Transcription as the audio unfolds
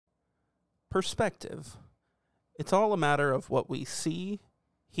perspective. It's all a matter of what we see,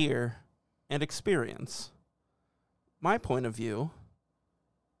 hear, and experience. My point of view,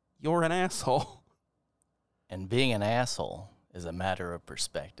 you're an asshole. And being an asshole is a matter of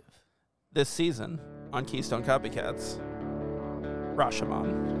perspective. This season on Keystone Copycats,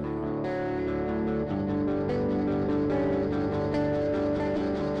 Rashomon.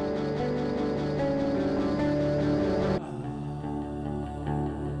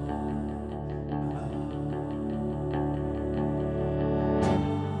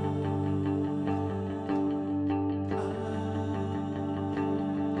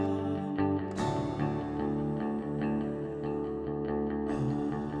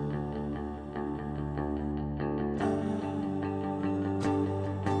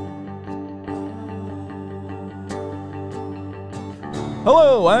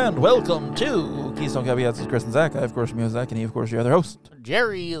 Hello and welcome to Keystone Copycats with Chris and Zach. I, of course, am your Zach, and he, of course, your other host,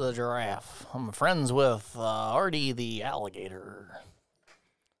 Jerry the giraffe. I'm friends with Artie the alligator.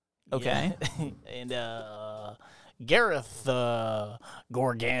 Okay. Yeah. And Gareth the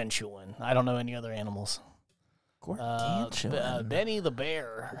gargantuan. I don't know any other animals. Gargantuan. Benny the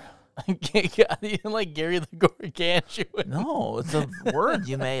bear. You didn't like Gary the gargantuan? No, it's a word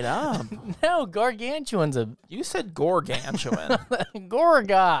you made up. No, gargantuan's a You said gargantuan.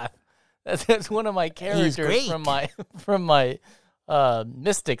 Gorgoth. That's one of my characters Greek. from my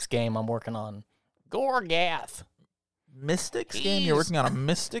Mystics game I'm working on. Gorgath. Mystics game? You're working on a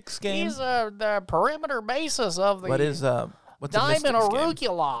Mystics game? He's the perimeter basis of the What's a Diamond Mystics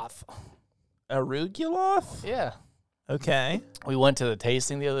game? Aruguloth. Aruguloth? Yeah. Okay. We went to the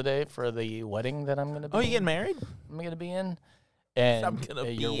tasting the other day for the wedding that I'm going to be Oh, you getting married? I'm going to be in. And I'm gonna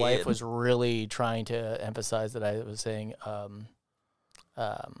be your wife in. was really trying to emphasize that I was saying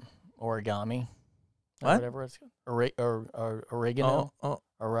origami. Or What? whatever it's oregano.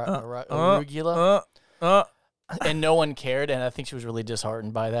 Arugula. And no one cared, and I think she was really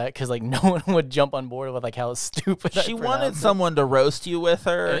disheartened by that because like no one would jump on board with like how stupid. She wanted someone to roast you with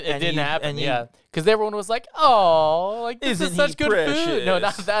her. It didn't happen. Yeah, because everyone was like, "Oh, like this is Isn't such he good food." No,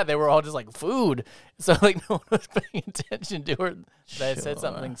 not precious? that. They were all just like food. So like no one was paying attention to her. That said Sure.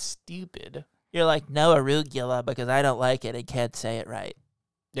 something stupid. You're like, no arugula because I don't like it and can't say it right.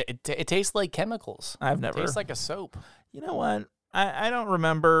 It tastes like chemicals. I've It never. tastes like a soap. You know what? I don't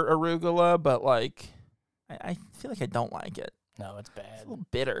remember arugula, but like, I feel like I don't like it. No, it's It's bad. a little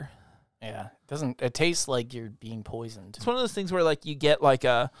bitter. Yeah, it doesn't. It tastes like you're being poisoned. It's one of those things where like you get like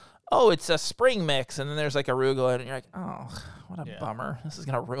it's a spring mix, and then there's like arugula, and you're like, oh, what a Yeah. bummer. This is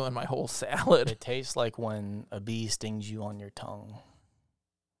gonna ruin my whole salad. It tastes like when a bee stings you on your tongue.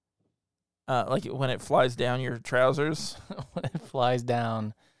 Like when it flies down your trousers. When it flies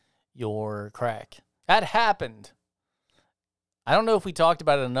down your crack. That happened. I don't know if we talked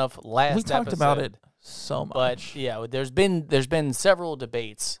about it enough last We talked episode, about it so much. but yeah, there's been several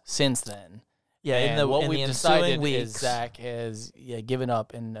debates since then. Yeah, And what we've decided weeks, is Zach has given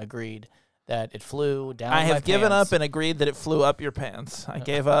up and agreed that it flew down. I my have given pants. up and agreed that it flew up your pants. I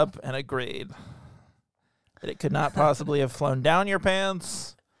gave up and agreed that it could not possibly have flown down your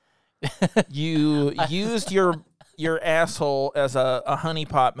pants. You used your asshole as a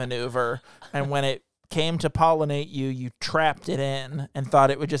honeypot maneuver, and when it came to pollinate you, you trapped it in and thought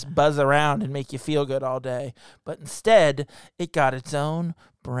it would just buzz around and make you feel good all day. But instead, it got its own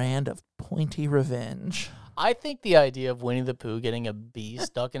brand of pointy revenge. I think the idea of Winnie the Pooh getting a bee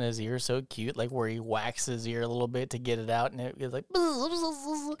stuck in his ear is so cute, like where he whacks his ear a little bit to get it out, and it's like.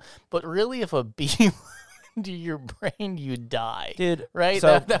 But really, if a bee went into your brain, you die, Dude, right?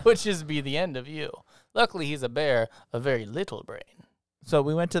 so- That would just be the end of you. Luckily, he's a bear, a very little brain. So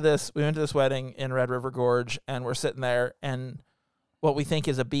we went to this wedding in Red River Gorge, and we're sitting there, and what we think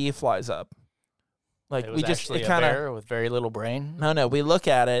is a bee flies up. Like It was actually a bear with very little brain. No, we look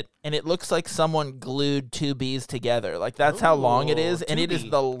at it, and it looks like someone glued two bees together. Like that's how long it is, and it is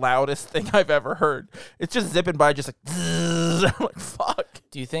 2B. the loudest thing I've ever heard. It's just zipping by, just like, zzz. I'm like, fuck.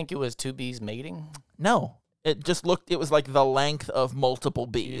 Do you think it was two bees mating? No, it was like the length of multiple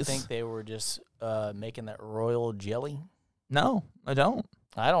Do bees. you think they were just making that royal jelly? No, I don't.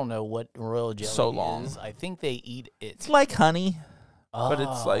 I don't know what royal jelly So long. is. I think they eat it. It's like honey, but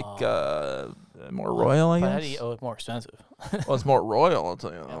it's like more royal, I But how guess. do you, it's more expensive. Well, it's more royal, I'll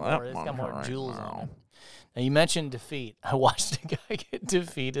tell you that. It's got more right jewels now. on it. Now, you mentioned defeat. I watched a guy get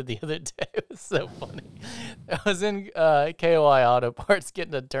defeated the other day. It was so funny. I was in KOI Auto Parts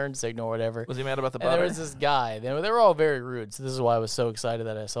getting a turn signal or whatever. Was he mad about the And butter? there was this guy. They were all very rude, so this is why I was so excited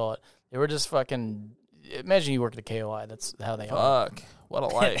that I saw it. They were just fucking... Imagine you work at a KOI. That's how they are. Fuck. What a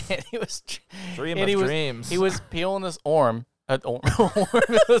life. And he was... Dream and of he was, dreams. He was peeling this arm An orm.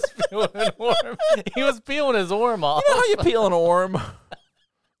 He was peeling his orm off. You know how you peel an orm?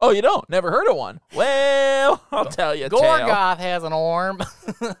 Oh, you don't? Never heard of one? Well, I'll tell you a tale. Gorgoth has an orm.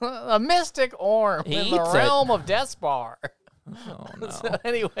 A mystic orm He in the eats realm of Despar. Oh, no. So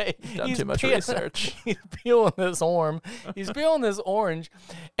anyway, Done too much research. He's peeling this orm. He's peeling this orange,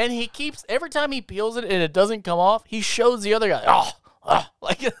 and he keeps, every time he peels it and it doesn't come off, he shows the other guy,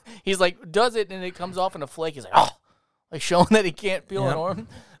 like he's like, does it and it comes off in a flake. He's like, like showing that he can't peel an orm.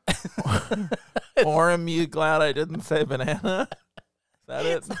 Orm, you glad I didn't say banana? Is that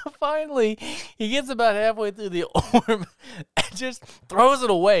it? So finally, he gets about halfway through the orm and just throws it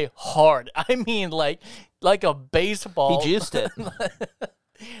away hard. I mean, like a baseball. He juiced it.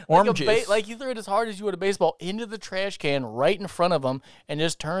 Orm juice. Like he threw it as hard as you would a baseball into the trash can right in front of him and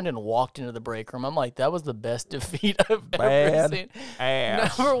just turned and walked into the break room. I'm like, that was the best defeat I've ever seen.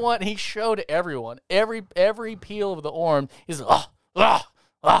 Ass. Number one, he showed everyone, every peel of the orm. He's like,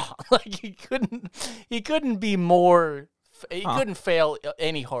 like he couldn't be more. He couldn't fail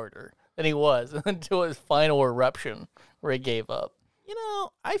any harder than he was until his final eruption where he gave up. You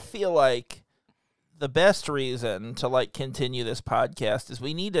know, I feel like the best reason to like continue this podcast is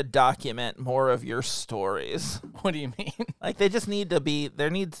we need to document more of your stories. What do you mean? Like they just need to be,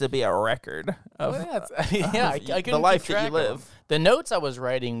 there needs to be a record of, I couldn't the life keep that you track of them. live. The notes I was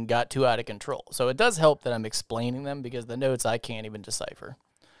writing got too out of control. So it does help that I'm explaining them because the notes I can't even decipher.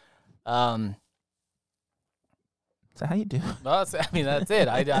 Is that how you do it? Well, that's it.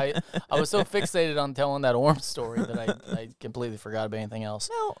 I was so fixated on telling that orm story that I completely forgot about anything else.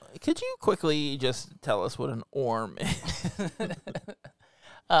 Now, could you quickly just tell us what an orm is?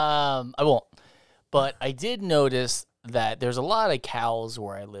 I won't. But I did notice that there's a lot of cows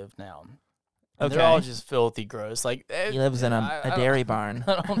where I live now. And they're all just filthy gross. Like He lives in a dairy barn.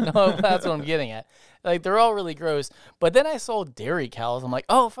 I don't know if that's what I'm getting at. Like, they're all really gross. But then I saw dairy cows. I'm like,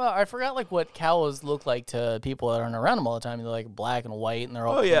 oh, fuck, I forgot, like, what cows look like to people that aren't around them all the time. They're, like, black and white, and they're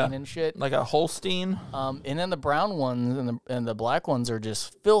all clean and shit. Like a Holstein. And then the brown ones and the black ones are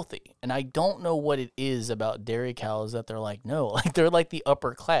just filthy. And I don't know what it is about dairy cows that they're like, no. Like, they're like the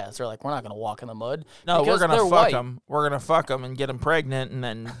upper class. They're like, we're not going to walk in the mud. No, we're going to fuck them. We're going to fuck them and get them pregnant and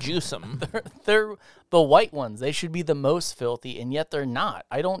then juice them. They're the white ones. They should be the most filthy, and yet they're not.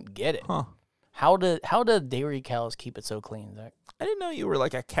 I don't get it. Huh. How do dairy cows keep it so clean, Zach? I didn't know you were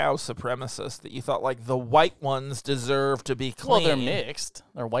like a cow supremacist, that you thought like the white ones deserve to be clean. Well, they're mixed.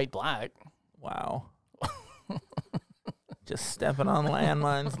 They're white-black. Wow. Just stepping on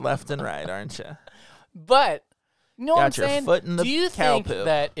landmines left and right, aren't you? But, you know what I'm Got your saying? foot in the Do you cow think poop.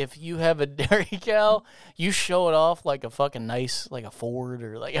 that if you have a dairy cow, you show it off like a fucking nice, like a Ford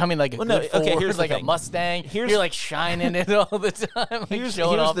or like, I mean, like a good Ford, here's the like a thing. Mustang. You're like shining it all the time, like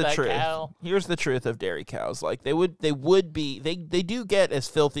showing off the that truth. cow. Here's the truth of dairy cows. Like they do get as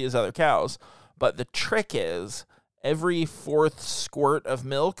filthy as other cows, but the trick is every fourth squirt of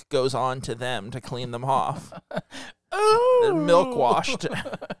milk goes on to them to clean them off. They're milk washed.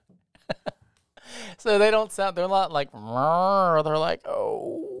 So they don't sound, they're not like, or they're like,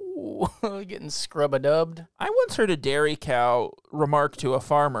 oh, getting scrub-a-dubbed. I once heard a dairy cow remark to a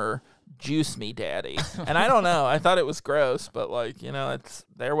farmer, "Juice me, daddy." And I don't know, I thought it was gross, but like, you know, it's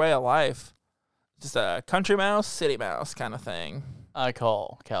their way of life. Just a country mouse, city mouse kind of thing. I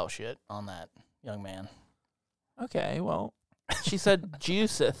call cow shit on that young man. Okay, well, she said,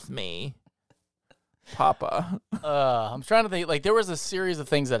 "Juiceth me, Papa." I'm trying to think, like, there was a series of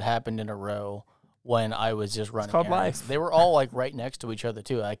things that happened in a row when I was just running called errands. life. They were all like right next to each other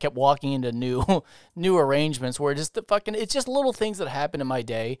too. I kept walking into new arrangements where just it's just little things that happen in my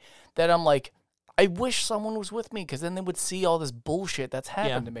day that I'm like, I wish someone was with me because then they would see all this bullshit that's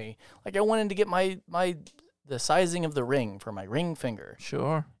happened to me. Like I went in to get the sizing of the ring for my ring finger.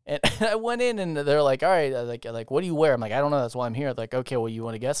 Sure. And I went in and they're like, all right, like, what do you wear? I'm like, I don't know. That's why I'm here. They're like, okay, well, you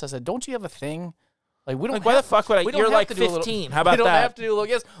want to guess? I said, don't you have a thing? Like, we don't. Like, why the fuck would I? we don't You're have like to do a little- 15. How about we don't that? have to do a little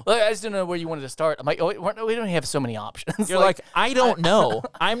guess. Well, I just didn't know where you wanted to start. I'm like, oh, we don't have so many options. You're like, I don't know.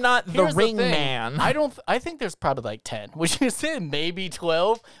 I'm not the here's ring thing. man. I think there's probably like 10. Would you say maybe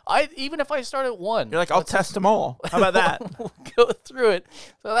 12? Even if I start at 1. You're like, I'll test them all. How about that? We'll go through it.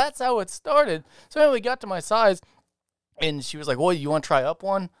 So that's how it started. So anyway, we got to my size, and she was like, well, you want to try up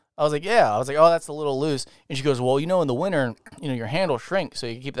one? I was like, yeah. I was like, oh, that's a little loose. And she goes, well, in the winter, your handle shrinks, so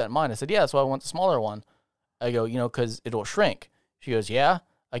you can keep that in mind. I said, yeah, that's why I want the smaller one. I go, because it'll shrink. She goes, yeah.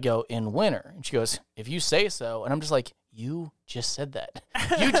 I go, in winter. And she goes, if you say so. And I'm just like, you just said that.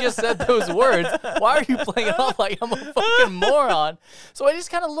 You just said those words. Why are you playing it off like I'm a fucking moron? So I just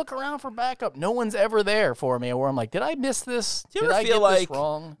kind of look around for backup. No one's ever there for me where I'm like, did I miss this? Do you Did ever I feel get like this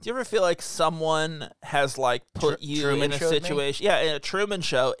wrong? Do you ever feel like someone has like put you Truman in a showed me? situation? Yeah, in a Truman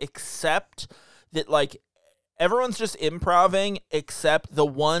Show, except that like everyone's just improving, except the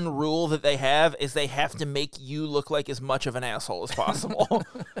one rule that they have is they have to make you look like as much of an asshole as possible.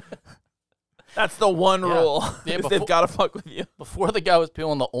 That's the one rule. Yeah, is they've got to fuck with you. Before the guy was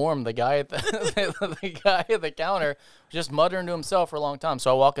peeling the orm, the guy at the guy at the counter was just muttering to himself for a long time.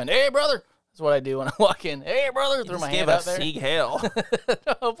 So I walk in, hey brother. That's what I do when I walk in. Hey brother, throw my hand out there. Sieg Heil.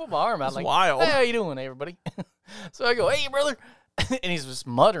 I'll put my arm out. It's like, wild. Hey, how you doing, everybody? So I go, hey brother, and he's just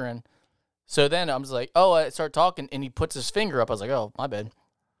muttering. So then I'm just like, oh, I start talking, and he puts his finger up. I was like, oh, my bad.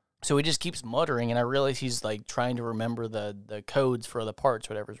 So he just keeps muttering, and I realize he's like trying to remember the codes for the parts,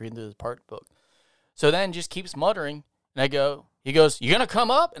 whatever. He's reading through the part book. So then just keeps muttering, and he goes, you gonna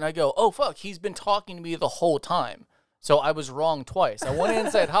come up? And I go, oh, fuck, he's been talking to me the whole time. So I was wrong twice. I went in and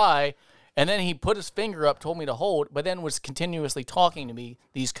said hi, and then he put his finger up, told me to hold, but then was continuously talking to me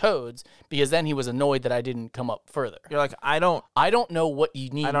these codes because then he was annoyed that I didn't come up further. You're like, I don't know what you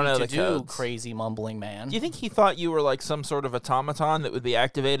need me to do, codes. crazy mumbling man. Do you think he thought you were like some sort of automaton that would be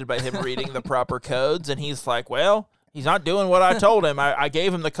activated by him reading the proper codes? And he's like, well, he's not doing what I told him. I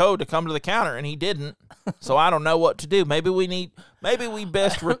gave him the code to come to the counter, and he didn't. So I don't know what to do. Maybe we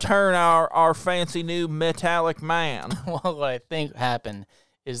best return our fancy new metallic man. Well, what I think happened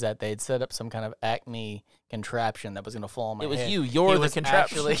is that they'd set up some kind of Acme contraption that was going to fall on my head. It was you. You're the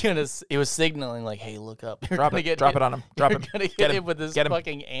contraption. He was signaling like, hey, look up. Drop it on him. Drop him. You're going to get hit with this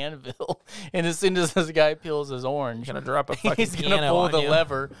fucking anvil. And as soon as this guy peels his orange, you're going to drop a fucking he's going to pull the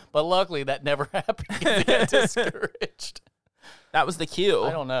lever. But luckily, that never happened because he got discouraged. That was the cue.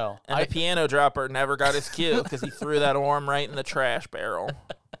 I don't know. And the piano dropper never got his cue because he threw that orm right in the trash barrel.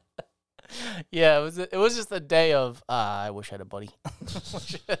 Yeah, it was just a day of, I wish I had a buddy. I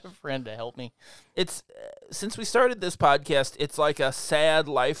wish I had a friend to help me. It's, since we started this podcast, it's like a sad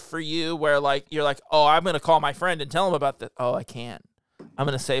life for you where like, you're like, oh, I'm going to call my friend and tell him about this. Oh, I can't. I'm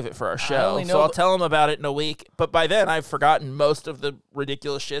going to save it for our show. So I'll tell him about it in a week. But by then, I've forgotten most of the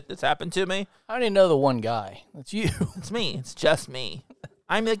ridiculous shit that's happened to me. I only know the one guy. That's you. It's me. It's just me.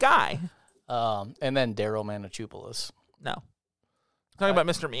 I'm the guy. And then Daryl Manichopoulos. No. Talking about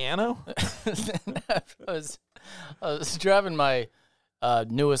Mr. Miano? I was driving my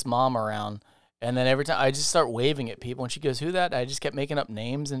newest mom around, and then every time I just start waving at people, and she goes, "Who that?" I just kept making up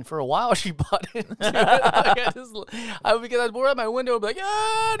names, and for a while she bought into it. Like because I was out my window, I'd be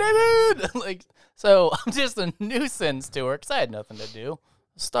like, David!" Like, so I'm just a nuisance to her because I had nothing to do.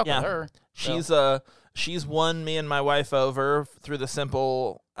 I was stuck with her. So. She's won me and my wife over through the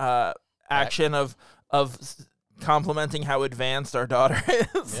simple action of complimenting how advanced our daughter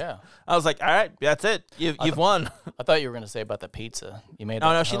is. Yeah. I was like, all right, that's it. You've won. I thought you were going to say about the pizza you made.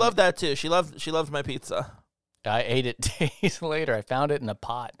 No, she loved that too. She loved my pizza. I ate it days later. I found it in a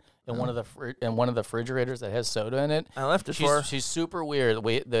pot in one of the refrigerators that has soda in it. I left it for her. She's super weird.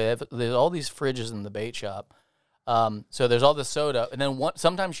 There's all these fridges in the bait shop. So there's all this soda, and then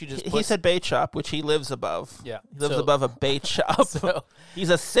sometimes she just he said bait shop, which he lives above. Yeah. He lives above a bait shop. So,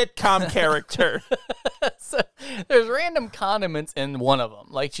 he's a sitcom character. So there's random condiments in one of them.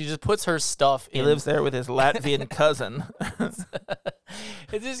 Like she just puts her stuff in. He lives there with his Latvian cousin.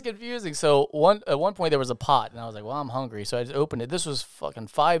 It's just confusing. So at one point there was a pot, and I was like, well, I'm hungry. So I just opened it. This was fucking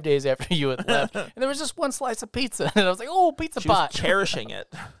 5 days after you had left. And there was just one slice of pizza. And I was like, oh, pizza pot. She was cherishing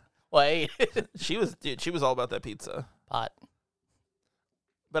it. Well, I ate it. She was all about that pizza. Pot.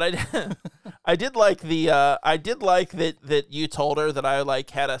 But I did like that you told her that I like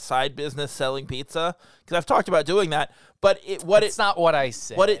had a side business selling pizza because I've talked about doing that. But it's not what I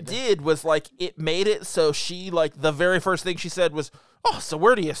said. What it did was like it made it so she like the very first thing she said was, "Oh, so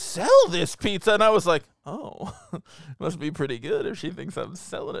where do you sell this pizza?" And I was like, "Oh, must be pretty good if she thinks I'm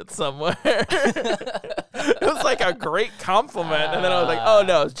selling it somewhere." It was like a great compliment, and then I was like, "Oh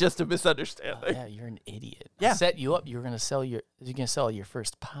no, it's just a misunderstanding." Yeah, you're an idiot. Yeah, I set you up. You're gonna sell your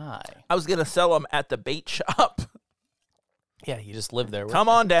first pie. I was gonna sell them at the bait shop. Yeah, you just live there. Come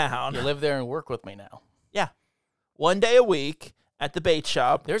on down. You live there and work with me now. Yeah, 1 day a week at the bait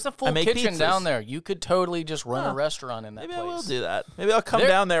shop. There's a full kitchen down there. You could totally just run a restaurant in that place. Maybe I will do that. Maybe I'll come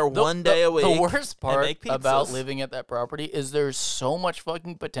down there 1 day a week. The worst part about living at that property is there's so much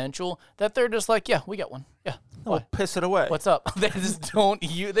fucking potential that they're just like, yeah, we got one. Yeah. We'll piss it away. What's up? They just don't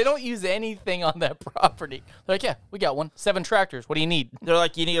use anything on that property. They're like, yeah, we got one. 7 tractors. What do you need? They're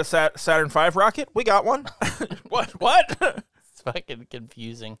like, you need a Saturn V rocket? We got one. What? It's fucking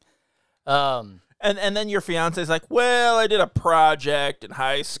confusing. And And then your fiance's like, well, I did a project in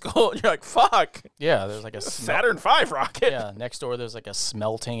high school. And you're like, fuck. Yeah, there's like a Saturn V rocket. Yeah, next door there's like a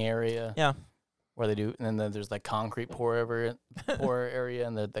smelting area. Yeah. Where they do, and then there's like concrete pour area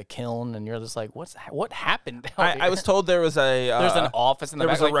and the kiln, and you're just like, what happened down here? I was told there was there's an office in the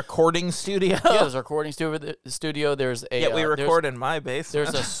back. There was a recording studio. Yeah, there's a recording studio. There's a we record in my basement.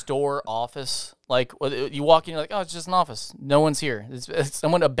 There's a store office. Like you walk in, you're like, oh, it's just an office. No one's here. It's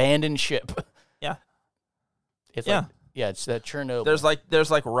someone abandoned ship. Yeah. It's like, yeah, it's that Chernobyl. There's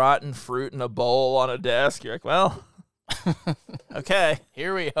like rotten fruit in a bowl on a desk. You're like, well. Okay,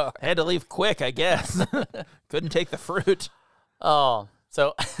 here we are. I had to leave quick, I guess. Couldn't take the fruit. Oh,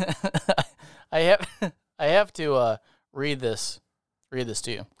 so I have to read this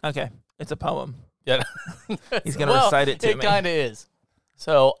to you. Okay, it's a poem. Yeah, he's gonna recite it to me. It kind of is.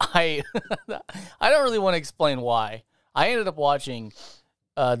 So I don't really want to explain why. I ended up watching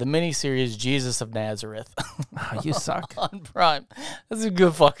the miniseries Jesus of Nazareth. Oh, you suck. On Prime. That's a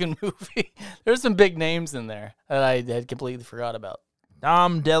good fucking movie. There's some big names in there that I had completely forgot about.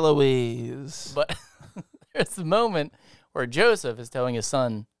 Dom DeLuise. But there's a moment where Joseph is telling his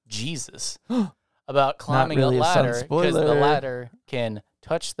son, Jesus, about climbing a ladder because the ladder can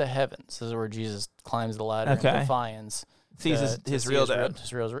touch the heavens. This is where Jesus climbs the ladder in defiance. Sees his real dad.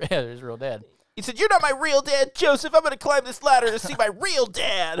 His real dad. He said, you're not my real dad, Joseph. I'm going to climb this ladder to see my real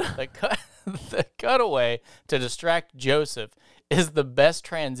dad. The cutaway to distract Joseph is the best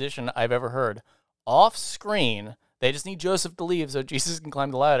transition I've ever heard. Off screen, they just need Joseph to leave so Jesus can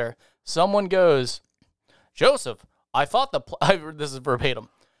climb the ladder. Someone goes, Joseph, I thought this is verbatim.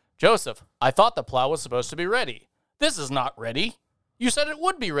 Joseph, I thought the plow was supposed to be ready. This is not ready. You said it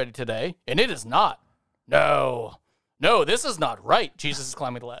would be ready today, and it is not. No, this is not right. Jesus is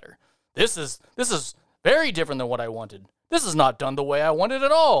climbing the ladder. This is very different than what I wanted. This is not done the way I wanted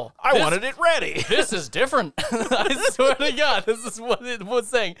at all. I wanted it ready. This is different. I swear to God, this is what it was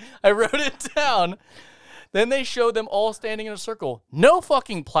saying. I wrote it down. Then they showed them all standing in a circle. No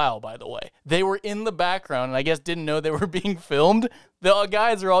fucking plow, by the way. They were in the background and I guess didn't know they were being filmed. The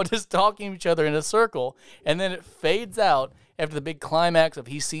guys are all just talking to each other in a circle. And then it fades out after the big climax of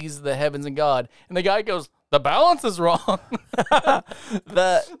he sees the heavens and God. And the guy goes, the balance is wrong.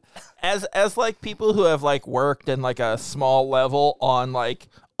 As like people who have like worked in like a small level on like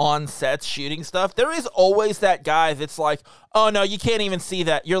on sets shooting stuff, there is always that guy that's like, oh no, you can't even see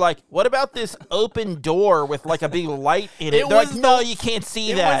that. You're like, what about this open door with like a big light in it? They're like, no, you can't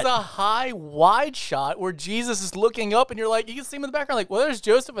see that. It was a high, wide shot where Jesus is looking up and you're like, you can see him in the background, like, well, there's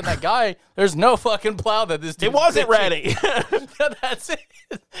Joseph and that guy. There's no fucking plow that this dude It wasn't ready. That's it.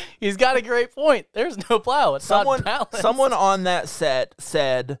 He's got a great point. There's no plow. It's not balanced. Someone on that set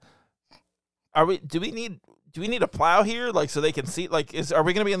said, do we need a plow here? Like, so they can see, like, are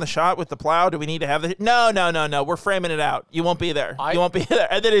we going to be in the shot with the plow? Do we need to have the, no. We're framing it out. You won't be there. You won't be there.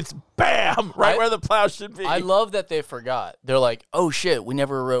 And then it's bam, where the plow should be. I love that they forgot. They're like, oh shit, we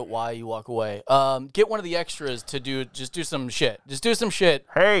never wrote why you walk away. Get one of the extras to do some shit. Just do some shit.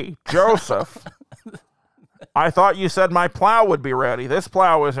 Hey, Joseph. I thought you said my plow would be ready. This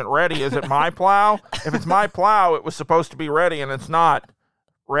plow isn't ready. Is it my plow? If it's my plow, it was supposed to be ready, and it's not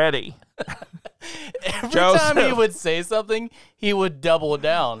ready. Every time he would say something, he would double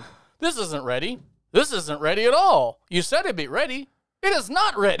down. This isn't ready. This isn't ready at all. You said it'd be ready. It is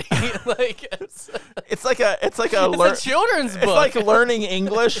not ready. It's like a children's book. It's like learning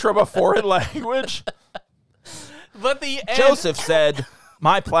English from a foreign language. But the end, Joseph said,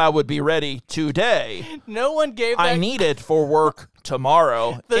 my plow would be ready today. No one gave that. I need it for work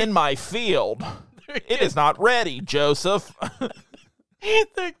tomorrow in my field. It is not ready, Joseph.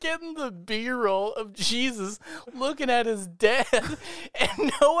 They're getting the B-roll of Jesus looking at his dad,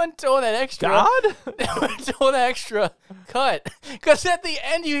 and no one told that extra. God? No one told that extra cut. Because at the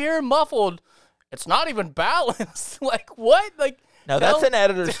end, you hear muffled, it's not even balanced. Like, what? Like, no, that's an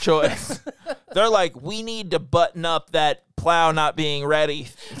editor's choice. They're like, we need to button up that plow not being ready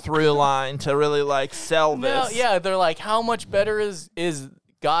through line to really, like, sell this. No, yeah, they're like, how much better is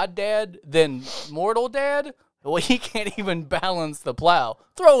God Dad than mortal dad? Well, he can't even balance the plow.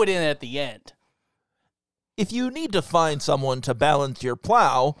 Throw it in at the end. If you need to find someone to balance your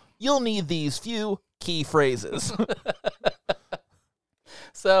plow, you'll need these few key phrases.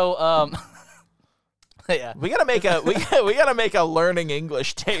 So, yeah, we gotta make a learning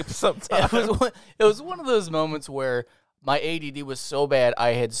English tape sometime. It was one of those moments where my ADD was so bad I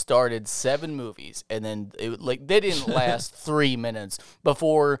had started 7 movies, and then they didn't last 3 minutes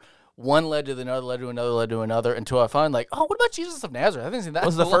before. One led to another, led to another, led to another, until I found like, oh, what about Jesus of Nazareth? I haven't seen that.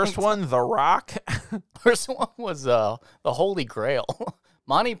 Was the first one The Rock? First one was the Holy Grail.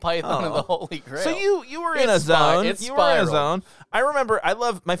 Monty Python and the Oh. Holy Grail. So you were in It's a zone. it's You were in a spiraled. zone. I remember. I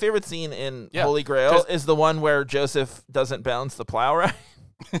love my favorite scene in Yeah, Holy Grail 'cause- is the one where Joseph doesn't balance the plow right.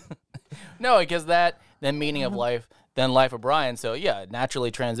 No, because that, then Meaning of Life, then Life of Brian. So, yeah,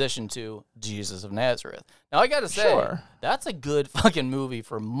 naturally transitioned to Jesus of Nazareth. Now, I got to say, Sure. that's a good fucking movie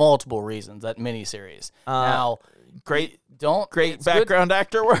for multiple reasons, that miniseries. Now, Great it's good- background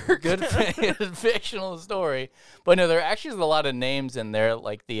actor work. Good fictional story. But no, there actually is a lot of names in there,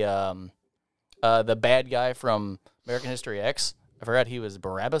 like the bad guy from American History X. I forgot he was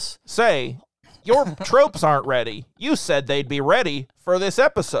Barabbas. Say, your tropes aren't ready. You said they'd be ready for this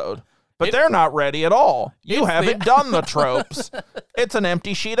episode, but they're not ready at all. You It's haven't done the tropes. It's an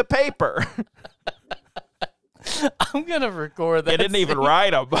empty sheet of paper. I'm going to record that. You didn't even scene.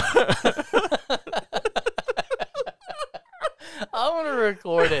 write them. I'm going to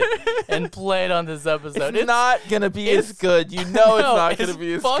record it and play it on this episode. It's not going to be as good. You know it's not going to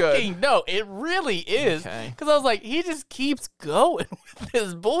be as good. No, it really is. Okay. Because I was like, he just keeps going with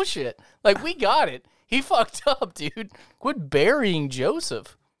this bullshit. Like, we got it. He fucked up, dude. Quit burying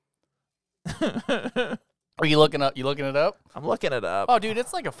Joseph. Are you looking up? You looking it up? I'm looking it up. Oh, dude,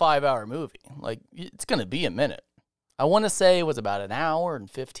 it's like a 5-hour movie. Like, it's going to be a minute. I want to say it was about an hour and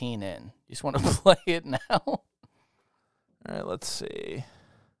 15 in. You just want to play it now? All right, let's see.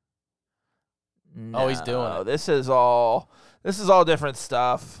 Oh, he's doing No, it. This is all different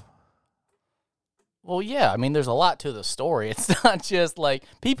stuff. Well, yeah. I mean, there's a lot to the story. It's not just like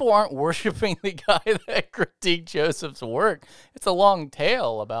people aren't worshiping the guy that critiqued Joseph's work. It's a long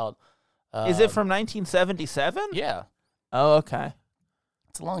tale about. Is it from 1977? Yeah. Oh, okay.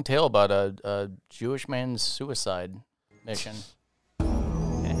 It's a long tale about a Jewish man's suicide mission.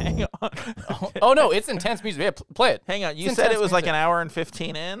 Hang on. Oh, no, it's intense music. Yeah, play it. Hang on. You It's said it intense was like music. an hour and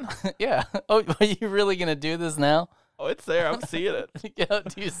 15 in? Yeah. Oh, are you really going to do this now? Oh, it's there. I'm seeing it. Yeah,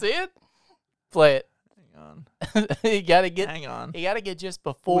 do you see it? Play it. Hang on. You got to get. Hang on. You got to get just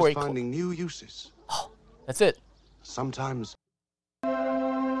before he. Always finding new uses. That's it. Sometimes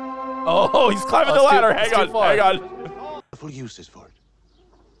Oh, he's climbing the it's too- ladder. it's Hang too on. far. Hang on. wonderful uses for it.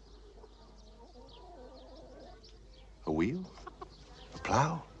 A wheel, a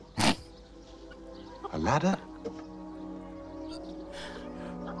plow, a ladder.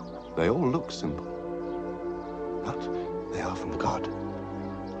 They all look simple, but they are from God.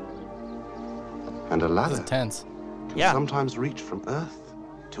 And a It's ladder intense. can Yeah. sometimes reach from earth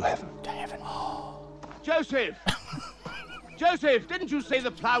to heaven. To heaven. Joseph! Joseph, didn't you say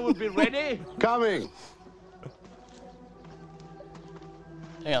the plow would be ready? Coming!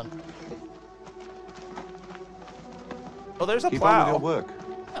 Hang on. Oh, there's a Keep on with your plow. work.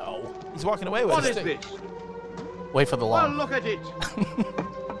 No. He's walking away with What it. is this? Wait for the Well, long. look at it.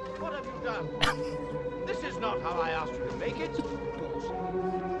 What have you done? This is not how I asked you to make it.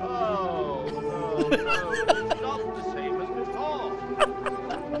 Oh, no, no. It's not the same as before.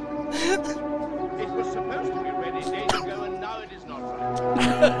 It was supposed to be ready days ago, and now it is not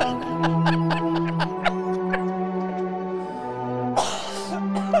right.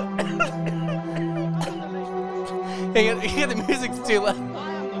 Hang on. The music's too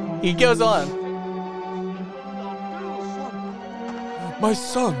loud. He goes on. My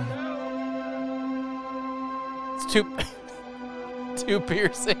son. It's too. Too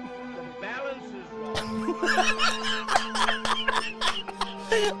piercing. The balance is wrong.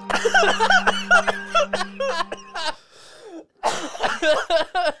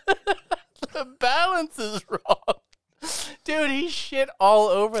 The balance is wrong. Dude, he shit all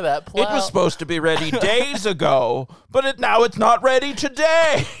over that plow. It was supposed to be ready days ago, but now it's not ready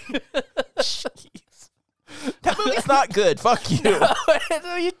today. That movie's not good. Fuck you. What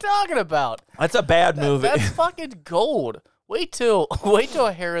are you talking about? That's a bad movie. That's fucking gold. Wait till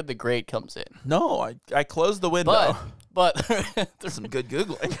Herod the Great comes in. No, I closed the window. But There's some good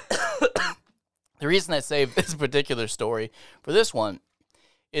Googling. the reason I saved this particular story for this one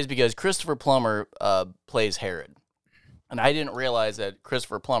is because Christopher Plummer plays Herod. And I didn't realize that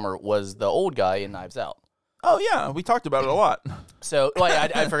Christopher Plummer was the old guy in Knives Out. Oh, yeah. We talked about it a lot. So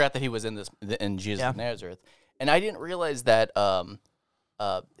I forgot that he was in Jesus of Nazareth. And I didn't realize that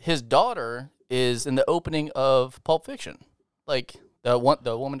his daughter is in the opening of Pulp Fiction. Like the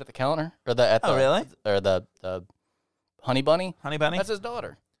woman at the counter or Oh, really? Or the Honey Bunny? Honey Bunny? That's his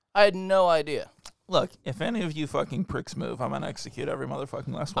daughter. I had no idea. Look, if any of you fucking pricks move, I'm going to execute every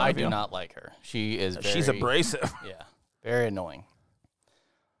motherfucking last one I of you. do not like her. She is very, She's abrasive. Yeah, very annoying.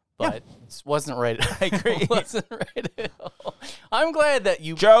 But it wasn't right. I agree. It wasn't right at all. I'm glad that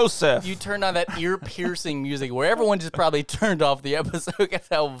you Joseph. turned on that ear-piercing music where everyone just probably turned off the episode. That's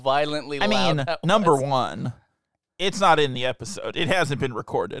how violently I loud mean, that number was. one, It's not in the episode. It hasn't been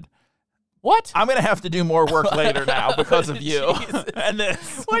recorded. What? I'm gonna have to do more work later now because of you. Jesus. And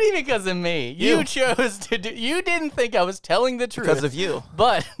this What do you mean because of me? You chose to do. You didn't think I was telling the truth because of you.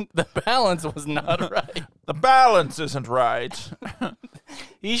 but the balance was not right. The balance isn't right.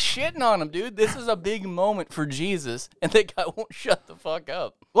 He's shitting on him, dude. This is a big moment for Jesus, and that guy won't shut the fuck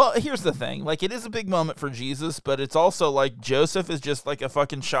up. Well, here's the thing. Like, it is a big moment for Jesus, but it's also like Joseph is just like a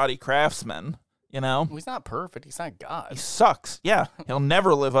fucking shoddy craftsman. You know? He's not perfect. He's not God. He sucks. Yeah. He'll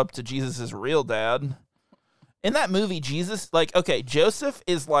never live up to Jesus' real dad. In that movie, Jesus, like, okay, Joseph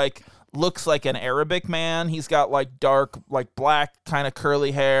is like, looks like an Arabic man. He's got like dark, like black kind of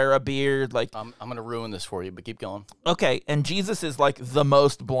curly hair, a beard. Like, I'm going to ruin this for you, but keep going. okay. And Jesus is like the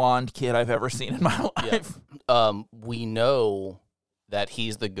most blonde kid I've ever seen in my life. We know that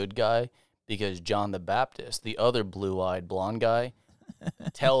he's the good guy because John the Baptist, the other blue-eyed blonde guy,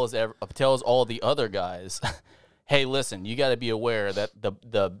 tells all the other guys, "Hey, listen, you got to be aware that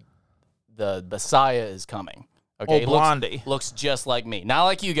the Messiah is coming." Okay, Oh, Blondie. looks just like me, not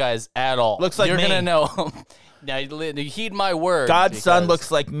like you guys at all. Looks like you're me. gonna know him. Now, heed my word. God's son because-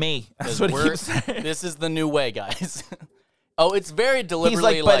 looks like me. That's what he we're- keeps saying. This is the new way, guys. Oh, it's very He's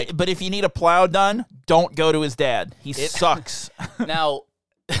deliberately like, but if you need a plow done, don't go to his dad. He sucks. Now,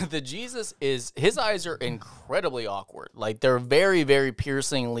 his eyes are incredibly awkward. Like, they're very, very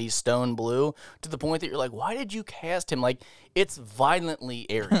piercingly stone blue to the point that you're like, why did you cast him? Like, it's violently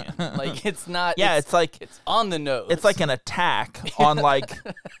Aryan. Like, it's not. Yeah, it's like it's on the nose. it's like an attack on like,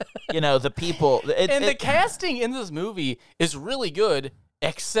 the people. the casting in this movie is really good,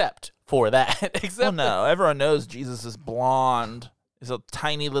 except for that. Except Well, no, everyone knows Jesus is blonde. He's a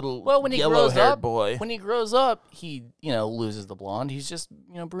tiny little when he grows yellow-haired up, boy. when he grows up, he loses the blonde. He's just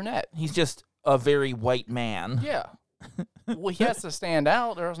brunette. He's just a very white man. Yeah. Well, he has to stand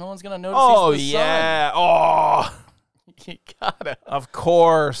out, or else no one's gonna notice. Oh he's the yeah. Oh, son. You gotta. of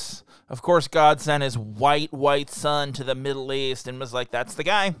course. Of course, God sent his white son to the Middle East and was like, "That's the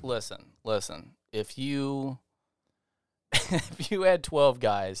guy." Listen. If you had 12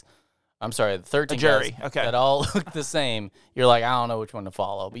 guys, I'm sorry, 13 jury, guys okay. that all look the same, you're like, I don't know which one to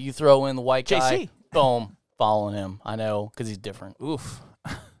follow. But you throw in the white guy, JC. boom, following him. I know, because he's different. Oof.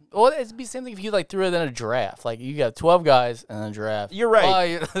 Well, it'd be the same thing if you threw it in a giraffe. Like, you got 12 guys and a giraffe. You're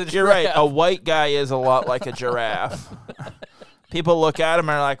right. The You're right. giraffe. A white guy is a lot like a giraffe. People look at him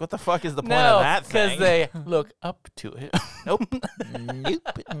and are like, "What the fuck is the point of that thing?" because they look up to it. Nope.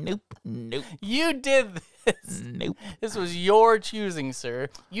 Nope. You did this. Nope. This was your choosing, sir.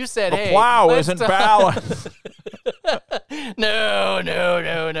 You said, The hey, plow let's isn't talk- balanced. No.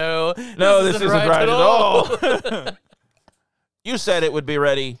 No, this isn't right at all. You said it would be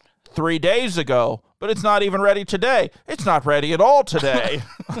ready 3 days ago, but it's not even ready today. It's not ready at all today.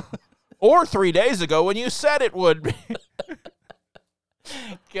 Or 3 days ago when you said it would be.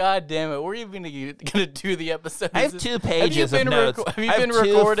 God damn it. We're even going to do the episode. I have 2 pages of notes. Have you I been have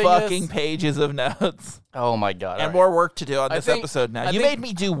 2 recording fucking this? pages of notes. Oh, my God. And all more work to do on I this think- episode now. I You think- made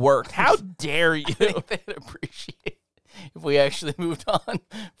me do work. How dare you? right. I think they'd appreciate if we actually moved on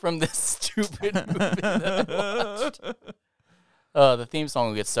from this stupid movie that I watched. The theme song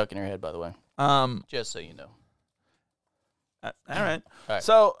will get stuck in your head, by the way. Just so you know. All right. All right.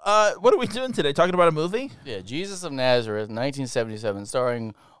 So, what are we doing today? Talking about a movie? Yeah, Jesus of Nazareth, 1977,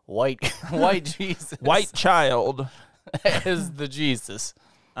 starring white Jesus. White Child. as the Jesus.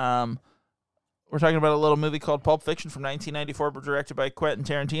 We're talking about a little movie called Pulp Fiction from 1994, directed by Quentin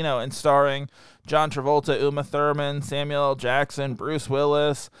Tarantino and starring John Travolta, Uma Thurman, Samuel L. Jackson, Bruce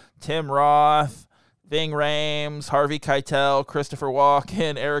Willis, Tim Roth, Ving Rhames, Harvey Keitel, Christopher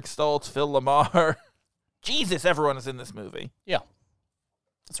Walken, Eric Stoltz, Phil Lamar. Jesus, everyone is in this movie. Yeah,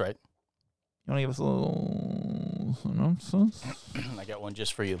 that's right. You want to give us a little synopsis? I got one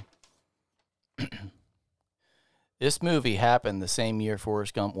just for you. This movie happened the same year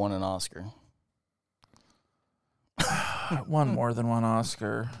Forrest Gump won an Oscar. One more than one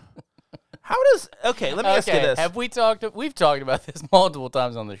Oscar. How does... Okay, let me ask you this. We've talked about this multiple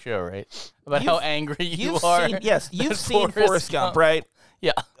times on the show, right? About how angry you are. You've that seen Forrest Gump, right?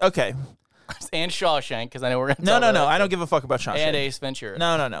 Yeah. Okay. And Shawshank, because I know we're going to No, talk about I that don't give a fuck about Shawshank. And Ace Ventura.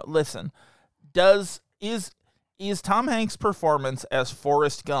 No. Listen. Is Tom Hanks' performance as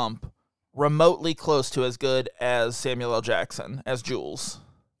Forrest Gump remotely close to as good as Samuel L. Jackson as Jules?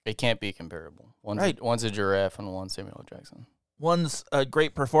 It can't be comparable. Right. One's a giraffe and one's Samuel L. Jackson. One's a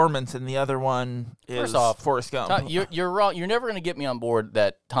great performance and the other one is First off, Forrest Gump. Tom, you're wrong. You're never going to get me on board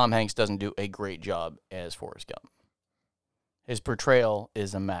that Tom Hanks doesn't do a great job as Forrest Gump. His portrayal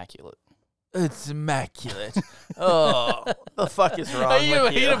is immaculate. It's immaculate. Oh, the fuck is wrong you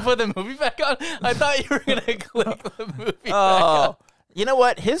with you? to put the movie back on? I thought you were gonna click the movie back Oh, on. you know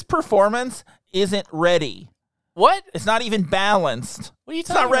what? His performance isn't ready. What? It's not even balanced. What are you It's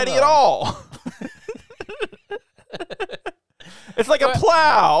talking not ready at about? all. It's like a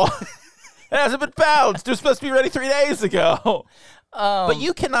plow. It hasn't been balanced. It was supposed to be ready 3 days ago. But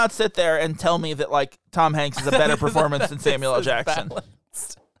you cannot sit there and tell me that like Tom Hanks is a better performance than Samuel L. This is Jackson.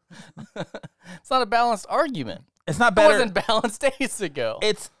 balanced. It's not a balanced argument. It's not It better. wasn't balanced days ago.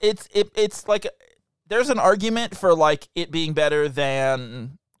 It's like there's an argument for like it being better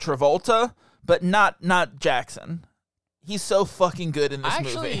than Travolta, but not Jackson. He's so fucking good in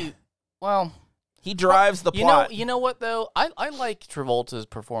this movie. Well, He drives the plot. You know what though? I like Travolta's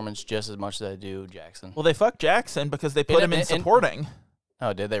performance just as much as I do Jackson. Well, they fucked Jackson because they put him in supporting.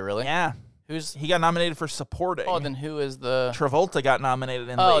 Oh, did they really? Yeah. Who's? He got nominated for supporting. Oh, then who is the? Travolta got nominated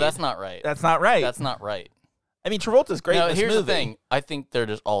in Oh, lead. that's not right. That's not right. That's not right. I mean, Travolta's great No, in this here's movie. the thing. I think they're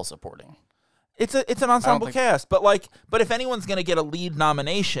just all supporting. It's an ensemble think- cast, but if anyone's gonna get a lead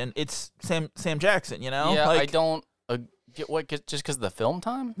nomination, it's Sam Jackson. You know? Yeah, Like, I don't. Just because of the film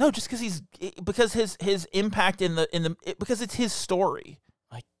time? No, just because his impact because it's his story.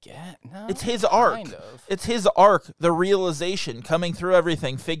 I get no. It's his arc. Kind of. It's his arc, the realization, coming through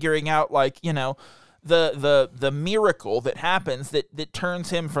everything, figuring out the miracle that happens that turns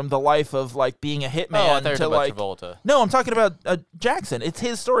him from the life of like being a hitman Oh, I thought you were to talking like about Travolta. No, I'm talking about Jackson. It's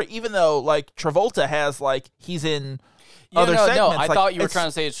his story, even though like Travolta has like he's in other segments. No, I like, thought you were it's- trying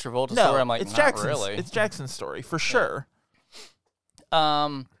to say it's Travolta's no, story. I'm like, it's not Jackson's. really. It's Jackson's story for sure.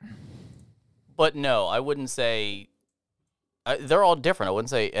 But no, I wouldn't say they're all different. I wouldn't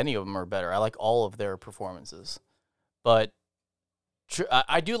say any of them are better. I like all of their performances, but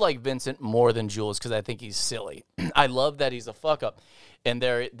I do like Vincent more than Jules because I think he's silly. I love that he's a fuck up, and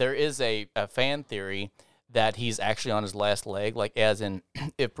there is a fan theory that he's actually on his last leg, like as in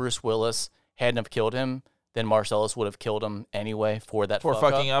if Bruce Willis hadn't have killed him, then Marcellus would have killed him anyway for that For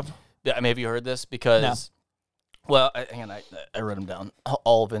fucking up. Yeah, I mean, have you heard this? Because, well, I wrote them down.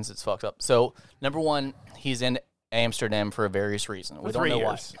 All of Vincent's fucked up. So, number one, he's in Amsterdam for a various reason. We don't 3 know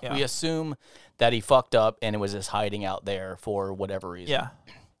years, why. yeah. We assume that he fucked up and it was just hiding out there for whatever reason.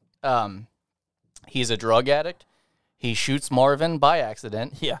 Yeah. He's a drug addict. He shoots Marvin by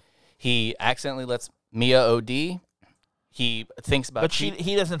accident. Yeah. He accidentally lets Mia OD. He thinks about But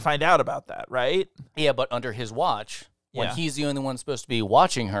he doesn't find out about that, right? Yeah, but under his watch, when Yeah. he's the only one supposed to be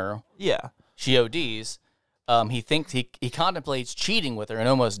watching her, Yeah. she ODs. He thinks he contemplates cheating with her and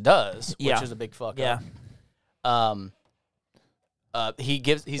almost does, which Yeah. is a big fuck Yeah. up.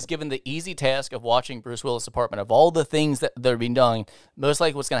 He's given the easy task of watching Bruce Willis' apartment. Of all the things that they're being done, most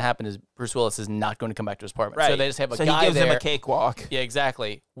likely what's going to happen is Bruce Willis is not going to come back to his apartment. Right. So they just have a so guy he gives there. him a cakewalk Yeah,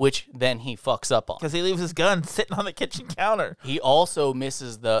 exactly. Which then he fucks up on. because he leaves his gun sitting on the kitchen counter. He also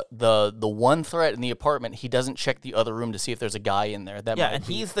misses the one threat in the apartment. He doesn't check the other room to see if there's a guy in there. That Yeah, might and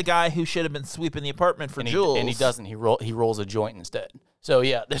be- he's the guy who should have been sweeping the apartment for and Jules. he doesn't. He rolls a joint instead. So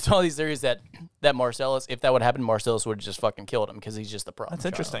yeah, there's all these theories that Marcellus, if that would happen, Marcellus would have just fucking killed him because he's just the problem. That's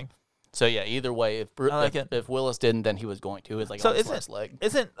interesting. So yeah, either way, I like it. if Willis didn't, then he was going to. It was like So on his last leg.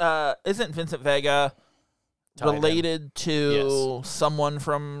 isn't Vincent Vega Tied in. related to someone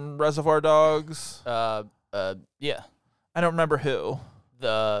from Reservoir Dogs? Yeah, I don't remember who.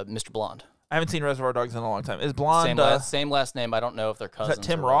 the Mr. Blonde. I haven't seen Reservoir Dogs in a long time. Is Blonde Same last name. I don't know if they're is cousins. that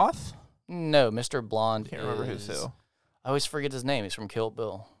Tim or what. Roth? No, Mr. Blonde. Can't remember who's is- who. I always forget his name. He's from Kill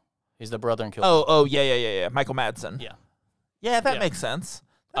Bill. He's the brother in Kill Bill. Oh, yeah. Michael Madsen. Yeah. Yeah, that Yeah. makes sense.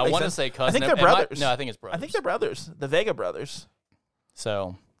 That I makes want to sense. say cousin. I think they're Am I- brothers. No, I think it's brothers. I think they're brothers. The Vega brothers.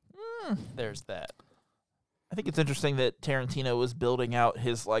 So there's that. I think it's interesting that Tarantino was building out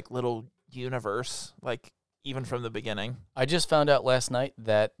his like little universe, like even from the beginning. I just found out last night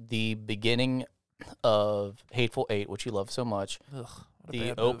that the beginning of Hateful Eight, which you love so much, Ugh, what a the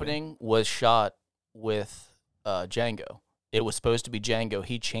bad movie. opening was shot with Django. It was supposed to be Django.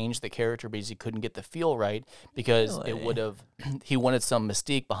 He changed the character because he couldn't get the feel right because it Really? would have. He wanted some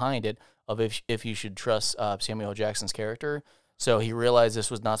mystique behind it of if you should trust Samuel L. Jackson's character. So he realized this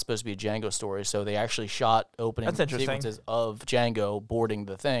was not supposed to be a Django story. So they actually shot opening That's interesting. sequences of Django boarding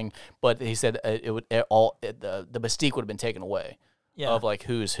the thing. But he said the mystique would have been taken away Yeah. of like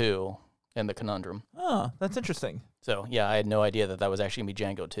who's who and the conundrum. Oh, that's interesting. So yeah, I had no idea that was actually gonna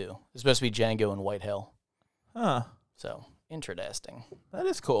be Django too. It's supposed to be Django and White Hell. Huh. So interesting. That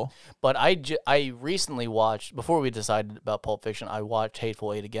is cool. But I recently watched, before we decided about Pulp Fiction, I watched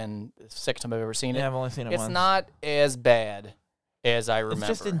Hateful Eight again. It's the second time I've ever seen it. Yeah, I've only seen it It's once. not as bad as I remember.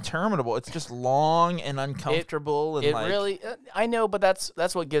 It's just interminable. It's just long and uncomfortable. It really, I know, but that's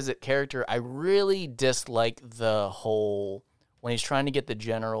what gives it character. I really dislike the whole, when he's trying to get the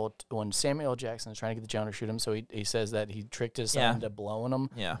general, when Samuel L. Jackson is trying to get the general to shoot him, so he says that he tricked his son into blowing him.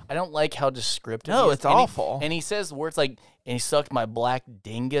 Yeah. I don't like how descriptive No, he is. it's awful. And he says words like, and he sucked my black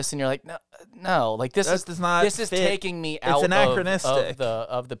dingus, and you're like, no, like this does not is fit. taking me It's out anachronistic.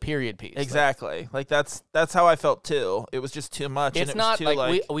 of the period piece. Exactly. Like that's how I felt too. It was just too much. It's and it not was too,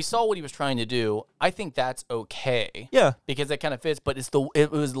 like we saw what he was trying to do. I think that's okay. Yeah. Because that kind of fits, but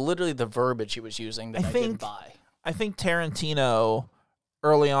it was literally the verbiage he was using that I didn't buy. I think Tarantino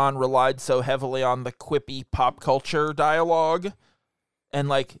early on relied so heavily on the quippy pop culture dialogue and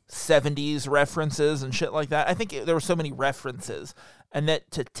like 70s references and shit like that. I think there were so many references, and that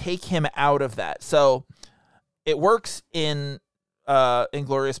to take him out of that. So it works in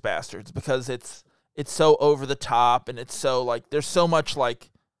Inglourious Bastards because it's so over the top, and it's so like there's so much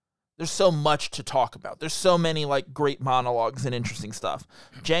to talk about. There's so many like great monologues and interesting stuff.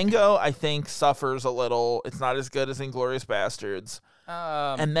 Django, I think, suffers a little. It's not as good as Inglourious Bastards.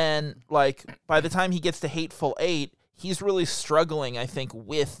 And then, like, by the time he gets to Hateful Eight, he's really struggling, I think,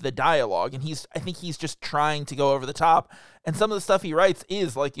 with the dialogue. And I think he's just trying to go over the top. And some of the stuff he writes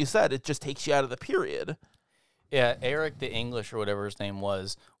is, like you said, it just takes you out of the period. Yeah, Eric the English, or whatever his name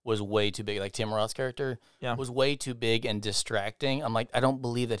was way too big. Like Tim Roth's character was way too big and distracting. I'm like, I don't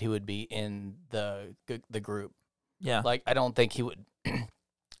believe that he would be in the group. Yeah. Like, I don't think he would.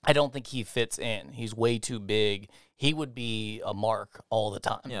 I don't think he fits in. He's way too big. He would be a mark all the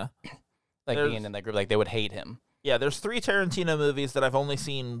time. Yeah. Like being in that group, like they would hate him. Yeah, there's 3 Tarantino movies that I've only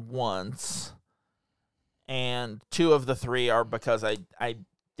seen once. And 2 of the 3 are because I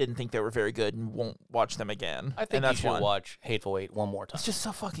didn't think they were very good and won't watch them again. I think you should watch Hateful Eight one more time. It's just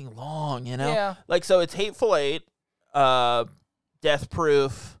so fucking long, you know? Yeah. Like, so it's Hateful Eight, Death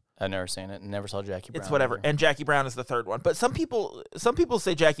Proof. I've never seen it. Never saw Jackie Brown. It's whatever. Either. And Jackie Brown is the third one. But some people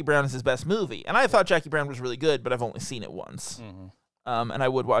say Jackie Brown is his best movie. And I thought Jackie Brown was really good, but I've only seen it once. Mm-hmm. And I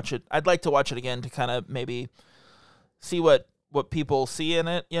would watch it. I'd like to watch it again to kind of maybe see what people see in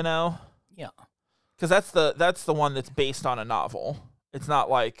it, you know? Yeah. Because that's the one that's based on a novel. It's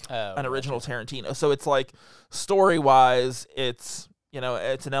not like an original Tarantino. So it's like story-wise, it's, you know,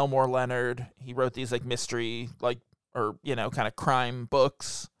 it's an Elmore Leonard. He wrote these like mystery, like, or, you know, kind of crime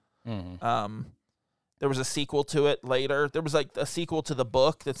books. Mm-hmm. There was a sequel to it later. There was like a sequel to the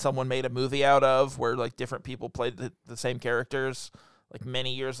book that someone made a movie out of where like different people played the same characters like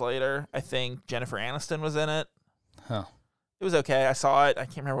many years later. I think Jennifer Aniston was in it. Huh. It was okay. I saw it. I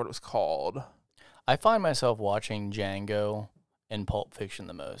can't remember what it was called. I find myself watching Django and Pulp Fiction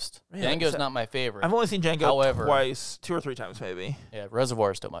the most. Really? Django's not my favorite. I've only seen Django However, twice, 2 or 3 times maybe. Yeah,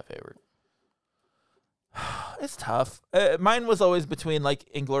 Reservoir is still my favorite. It's tough. Mine was always between like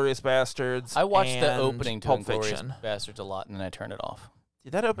Inglourious Bastards. I watched the and opening to Pulp Inglourious Fiction. Bastards a lot, and then I turned it off.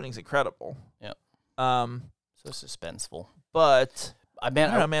 Dude, that opening's incredible. Yep. So suspenseful. But I I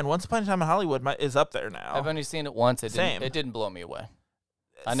don't know, man. Once Upon a Time in Hollywood is up there now. I've only seen it once. It Same. didn't blow me away.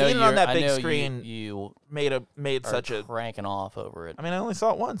 I know it on that big screen You made such a cranking off over it. I mean, I only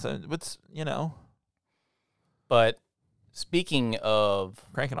saw it once. It's, you know, But speaking of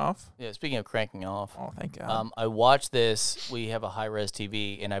cranking off. cranking off, Oh, thank God. I watched this. We have a high-res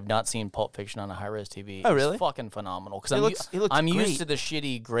TV, and I've not seen Pulp Fiction on a high-res TV. Oh, really? It's fucking phenomenal. Because It looks I'm great. used to the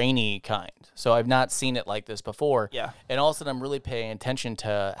shitty, grainy kind, so I've not seen it like this before. Yeah. And all of a sudden, I'm really paying attention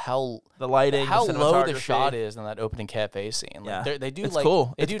to how The lighting, how the low the cinematography. shot is in that opening cafe scene. Like, Yeah. they do It's like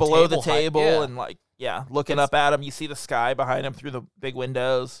cool. they It's do below the height. table Yeah. and like, yeah, looking It's- up at him. You see the sky behind him through the big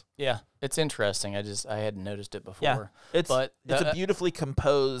windows. Yeah, it's interesting. I hadn't noticed it before. Yeah. It's a beautifully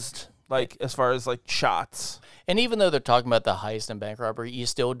composed, like, as far as like shots. And even though they're talking about the heist and bank robbery, you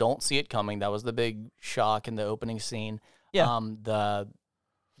still don't see it coming. That was the big shock in the opening scene. Yeah.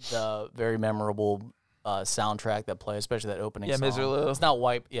 The very memorable soundtrack that plays, especially that opening Yeah, song. Miserlou. It's not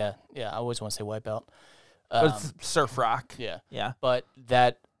Wipe. Yeah. I always want to say Wipeout. But it's surf rock. Yeah. Yeah. But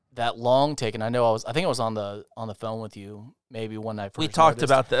that long take, and I think I was on the phone with you maybe when I first We talked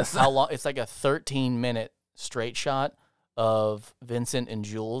noticed about this. how long it's like a 13-minute straight shot of Vincent and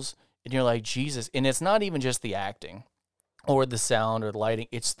Jules, and you're like, Jesus. And it's not even just the acting or the sound or the lighting,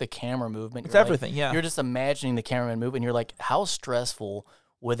 it's the camera movement. It's You're like- everything, yeah. You're just imagining the cameraman move, and you're like, how stressful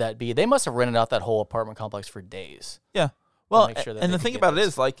would that be? They must have rented out that whole apartment complex for days. Yeah. Well, make sure that and they the can thing get about it this.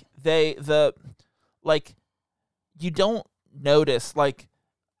 is like you don't notice like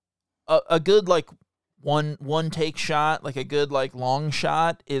a good like one take shot, like a good like long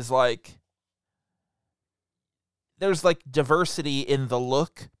shot is like there's like diversity in the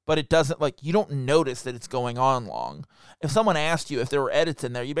look, but it doesn't like you don't notice that it's going on long. If someone asked you if there were edits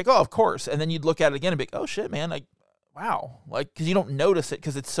in there, you'd be like, oh, of course, and then you'd look at it again and be like, oh shit, man, like wow, like because you don't notice it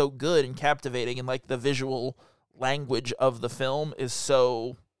because it's so good and captivating, and like the visual language of the film is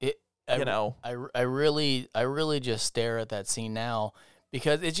so I really just stare at that scene now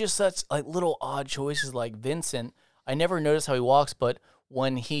because it's just such like little odd choices. Like Vincent, I never noticed how he walks, but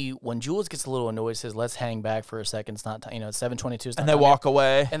when Jules gets a little annoyed, says, "Let's hang back for a second. It's not, it's 7:22." And they walk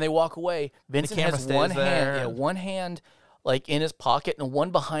away. And they walk away. Vincent has one hand like in his pocket and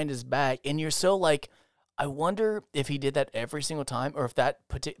one behind his back, and you're so like, I wonder if he did that every single time, or if that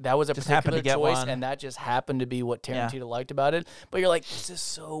was a just particular choice, one. and that just happened to be what Tarantino liked about it. But you're like, this is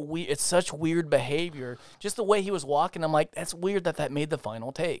so weird. It's such weird behavior. Just the way he was walking, I'm like, that's weird that made the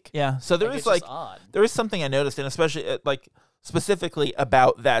final take. Yeah. So there is like odd. There is something I noticed, and especially like specifically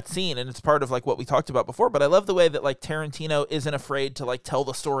about that scene, and it's part of like what we talked about before. But I love the way that like Tarantino isn't afraid to like tell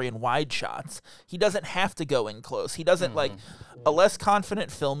the story in wide shots. He doesn't have to go in close. He doesn't like a less confident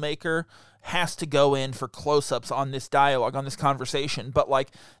filmmaker has to go in for close-ups on this dialogue, on this conversation. But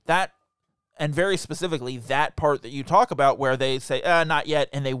like that, and very specifically that part that you talk about where they say, not yet,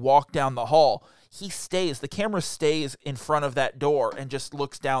 and they walk down the hall. The camera stays in front of that door and just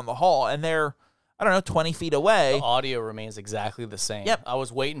looks down the hall. And they're, 20 feet away. The audio remains exactly the same. Yep. I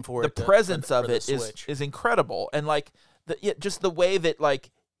was waiting for the presence of it is incredible. And like just the way that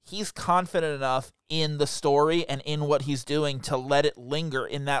like he's confident enough in the story and in what he's doing to let it linger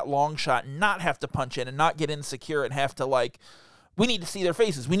in that long shot and not have to punch in and not get insecure and have to like, we need to see their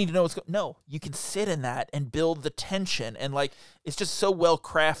faces. We need to know what's going on. No, you can sit in that and build the tension. And like, it's just so well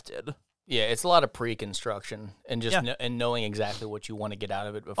crafted. Yeah, it's a lot of pre-construction and just and knowing exactly what you want to get out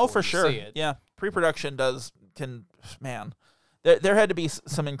of it before for you sure. see it. Yeah, pre-production man. There had to be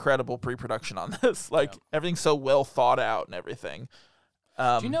some incredible pre-production on this. Like everything's so well thought out and everything.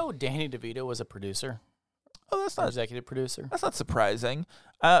 Do you know Danny DeVito was a producer? Oh, that's not executive producer. That's not surprising,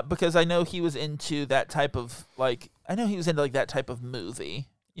 because I know he was into that type of that type of movie.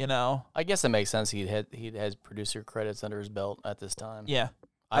 You know, I guess it makes sense. He has producer credits under his belt at this time. Yeah,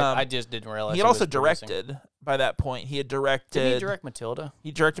 I just didn't realize he had also directed by that point. He had directed. Did he direct Matilda?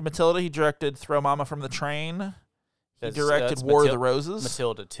 He directed Matilda. He directed Throw Mama from the Train. He directed War of the Roses.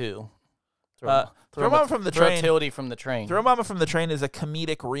 Matilda 2. Throw Mama from the Train. Matilda from the Train. Throw Mama from the Train is a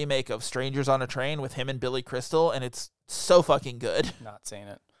comedic remake of Strangers on a Train with him and Billy Crystal, and it's so fucking good. Not saying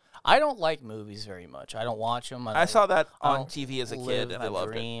it. I don't like movies very much. I don't watch them. I saw that on TV as a kid, and I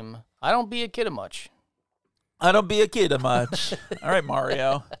loved it. I don't be a kid much. I don't be a kid much. All right,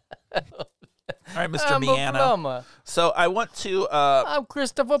 Mario. All right, Mr. I'm Miano. A plumber. So I want to... I'm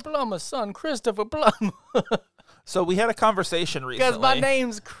Christopher Plummer's son, Christopher Plummer. So we had a conversation recently. Because my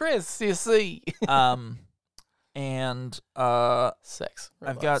name's Chris, you see. And sex.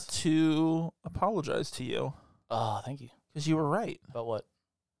 I've got to apologize to you. Oh, thank you. Because you were right. About what?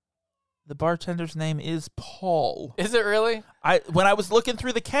 The bartender's name is Paul. Is it really? When I was looking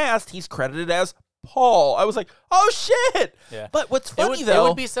through the cast, he's credited as Paul. I was like, oh shit. Yeah. But what's funny though, it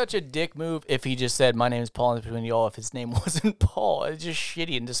would be such a dick move if he just said, my name is Paul, and between y'all, if his name wasn't Paul. It's just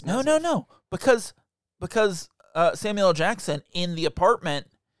shitty and dismissive. No. Because Samuel L. Jackson in The Apartment.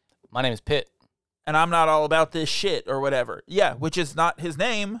 My name is Pitt. And I'm not all about this shit or whatever. Yeah, which is not his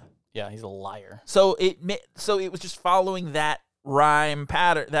name. Yeah, he's a liar. So it was just following that rhyme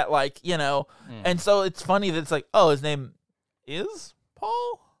pattern, that like, and so it's funny that it's like, oh, his name is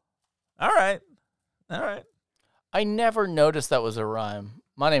Paul? All right. I never noticed that was a rhyme.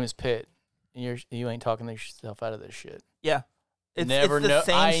 My name is Pitt. And you ain't talking yourself out of this shit. Yeah. It's the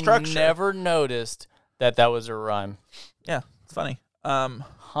same structure. I never noticed that was a rhyme. Yeah, it's funny.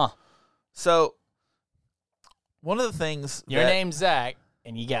 So one of the things your name's Zach,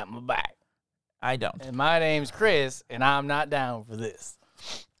 and you got my back. I don't. And my name's Chris, and I'm not down for this.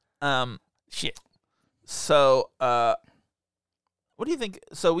 Shit. So, what do you think?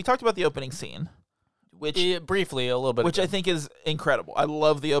 So we talked about the opening scene, which briefly a little bit, which I think is incredible. I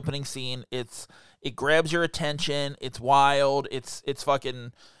love the opening scene. It grabs your attention. It's wild. It's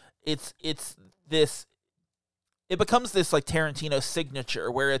this. It becomes this like Tarantino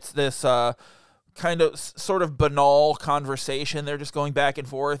signature where it's this kind of sort of banal conversation. They're just going back and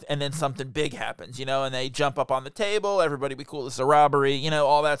forth, and then something big happens, and they jump up on the table. Everybody be cool. This is a robbery,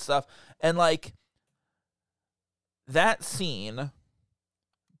 all that stuff. And like that scene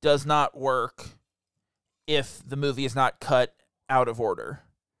does not work if the movie is not cut out of order.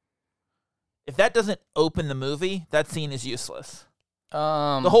 If that doesn't open the movie, that scene is useless.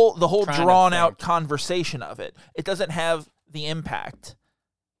 The whole drawn out conversation of it doesn't have the impact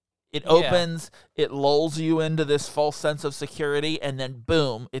It opens, it lulls you into this false sense of security, and then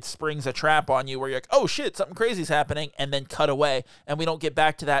boom, it springs a trap on you where you're like, oh shit, something crazy's happening, and then cut away. And we don't get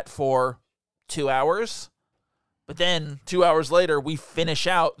back to that for 2 hours. But then 2 hours later, we finish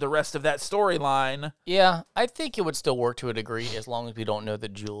out the rest of that storyline. Yeah, I think it would still work to a degree as long as we don't know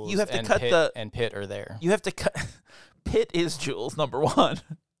that Jules You have to and cut Pitt and Pitt are there. You have to cut. Pitt is Jules, number one.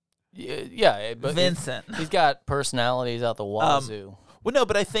 Yeah, but Vincent. He's got personalities out the wazoo. Well, no,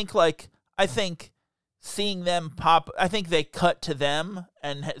 but I think seeing them pop, I think they cut to them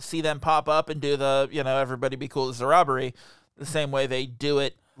and see them pop up and do the, everybody be cool as a robbery the same way they do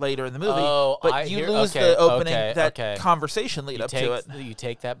it later in the movie. Oh, but you lose the opening, conversation lead up to it. You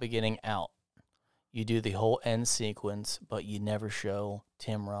take that beginning out. You do the whole end sequence, but you never show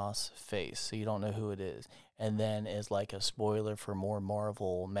Tim Roth's face, so you don't know who it is. And then as like a spoiler for more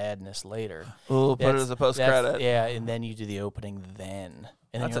Marvel madness later. Ooh, put it as a post-credit. Yeah, and then you do the opening then.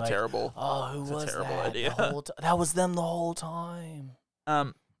 And that's then a terrible. Oh, who was a terrible that? idea. That was them the whole time.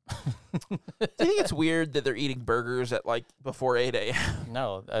 Do you think it's weird that they're eating burgers at like before 8 a.m.?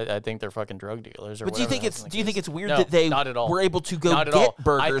 No, I think they're fucking drug dealers. But do you think it's weird No, that they not at all. were able to go Not at get all.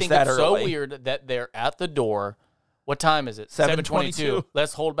 burgers I think that it's early? so weird that they're at the door. What time is it? 7:22.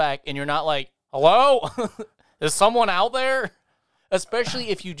 Let's hold back, and you're not like, hello, is someone out there? Especially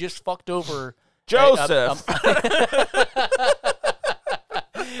if you just fucked over Joseph.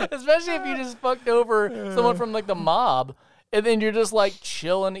 Especially if you just fucked over someone from like the mob. And then you're just like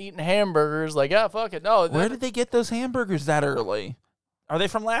chilling, eating hamburgers. Like, yeah, fuck it. No. Where did they get those hamburgers that early? Are they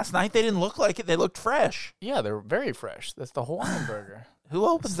from last night? They didn't look like it. They looked fresh. Yeah, they're very fresh. That's the Hawaiian burger. Who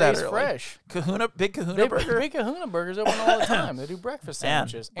opens that early? Fresh. Big Kahuna burger? Big Kahuna burgers open all the time. They do breakfast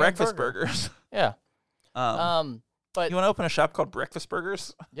sandwiches. And breakfast burger. burgers. Yeah. But you want to open a shop called Breakfast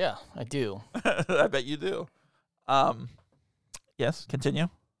Burgers? Yeah, I do. I bet you do. Yes, continue.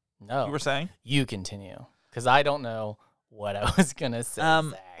 No. You were saying? You continue. Because I don't know what I was going to say,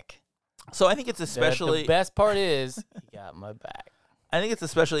 Zach. So I think it's especially... The best part is, you got my back. I think it's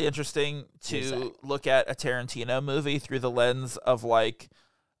especially interesting to look at a Tarantino movie through the lens of, like,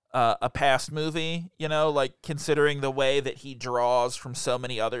 a past movie, like, considering the way that he draws from so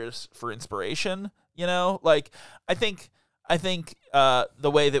many others for inspiration, Like, I think the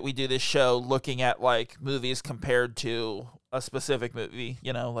way that we do this show, looking at, like, movies compared to a specific movie,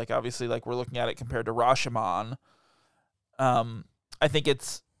 like, obviously, like, we're looking at it compared to Rashomon, I think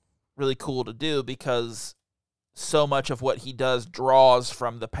it's really cool to do because so much of what he does draws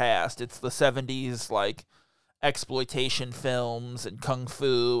from the past. It's the 70s, like, exploitation films and kung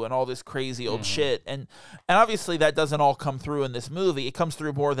fu and all this crazy old shit. And obviously that doesn't all come through in this movie. It comes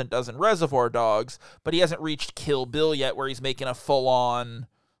through more than does in Reservoir Dogs, but he hasn't reached Kill Bill yet where he's making a full-on,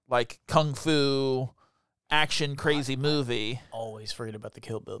 like, kung fu action crazy movie. Always forget about the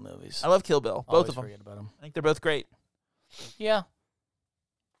Kill Bill movies. I love Kill Bill. Both of them. Forget about them. I think they're both great. Yeah.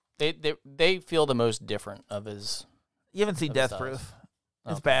 They feel the most different of his. You haven't seen Death Proof.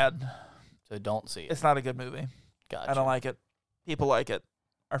 It's bad. So don't see it. It's not a good movie. Gotcha. I don't like it. People like it.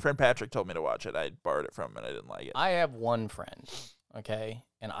 Our friend Patrick told me to watch it. I borrowed it from him and I didn't like it. I have one friend, okay,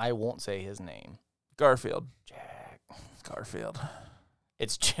 and I won't say his name. Garfield. Jack. It's Garfield.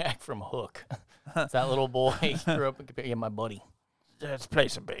 It's Jack from Hook. It's that little boy. He grew up and my buddy. Let's play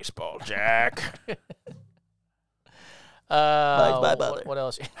some baseball, Jack. My brother. What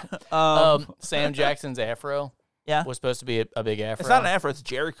else? Sam Jackson's afro. Yeah. Was supposed to be a big afro. It's not an afro, it's a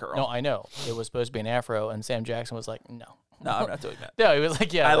Jerry curl. No, I know. It was supposed to be an afro, and Sam Jackson was like, no. No, I'm not doing that. No, he was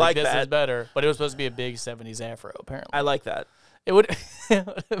like, yeah, I like this that. is better. But it was supposed to be a big 70s afro, apparently. I like that. It would.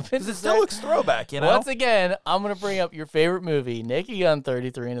 Because it still looks throwback, Once again, I'm going to bring up your favorite movie, Naked Gun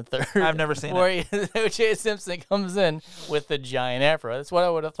 33 1/3. I've never seen it. Where O.J. Simpson comes in with the giant afro. That's what I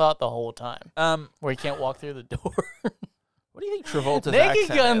would have thought the whole time. Where he can't walk through the door. What do you think Travolta's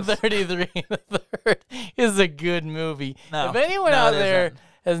Naked accent Gun is? 33 1/3 is a good movie. No. If anyone No, out it there isn't.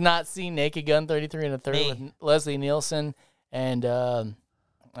 has not seen Naked Gun 33 1/3 with Leslie Nielsen and I don't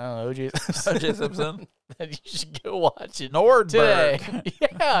know, O.J. Simpson, then you should go watch it Nordberg. today.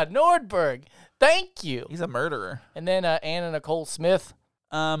 Yeah, Nordberg. Thank you. He's a murderer. And then Anna Nicole Smith.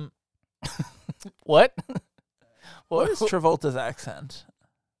 What What? is Travolta's accent?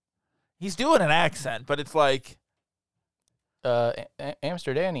 He's doing an accent, but it's like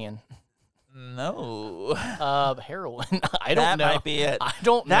Amsterdamian. no. Heroin. I don't know. That might be it. I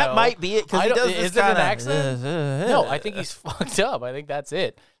don't know. That might be it because he does this is it an kinda, accent? No, I think he's fucked up. I think that's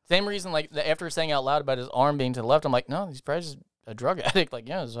it. Same reason, like after saying out loud about his arm being to the left, I'm like, no, he's probably just a drug addict. Like,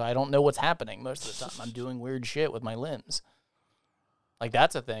 yeah, so I don't know what's happening most of the time. I'm doing weird shit with my limbs. Like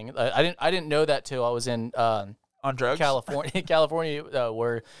that's a thing. I didn't know that till I was in on drugs. California,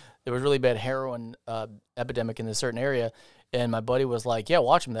 where there was really bad heroin epidemic in this certain area. And my buddy was like, yeah,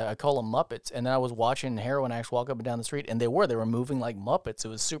 watch them. I call them Muppets. And then I was watching heroin addicts walk up and down the street, and they were moving like Muppets. It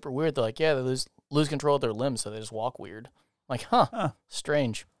was super weird. They're like, yeah, they lose control of their limbs, so they just walk weird. I'm like,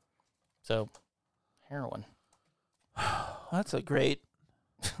 strange. So, heroin. That's a great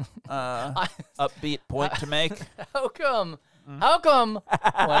upbeat point to make. How come when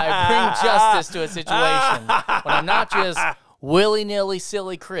I bring justice to a situation, when I'm not just willy-nilly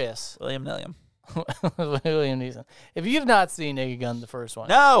silly Chris, William Nilliam. William Neeson. If you've not seen Naked Gun, the first one,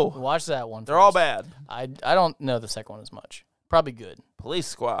 No, watch that one. they're all first. bad. I don't know the second one as much. Probably good. Police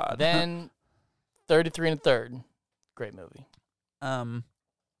Squad. Then 33 and a Third, great movie.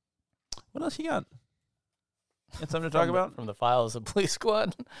 What else you got? Got something to talk about? From the Files of Police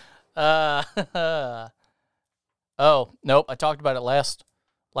Squad. Oh nope, I talked about it last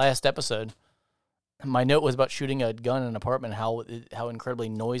episode. My note was about shooting a gun in an apartment, how incredibly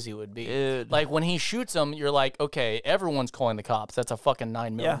noisy it would be. Dude. Like, when he shoots them, you're like, okay, everyone's calling the cops. That's a fucking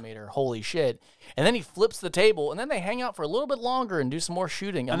 9mm. Holy shit. And then he flips the table, and then they hang out for a little bit longer and do some more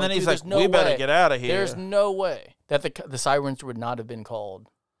shooting. And I'm then he's "Dude, like, there's we no better way. get out of here. There's no way that the sirens would not have been called.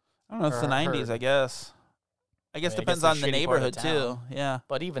 I don't know. It's the or 90s, heard. I guess. I guess I mean, I depends guess on the the shitty part of neighborhood, too. town. Yeah.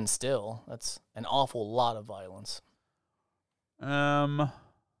 But even still, that's an awful lot of violence. I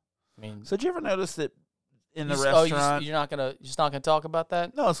mean, So did you ever notice that in the you- restaurant? you're not gonna talk about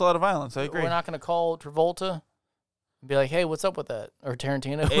that? No, it's a lot of violence. I agree. We're not gonna call Travolta and be like, "Hey, what's up with that?" Or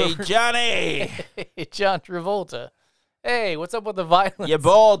Tarantino. Hey, whoever. Johnny, Hey, John Travolta. Hey, what's up with the violence? you're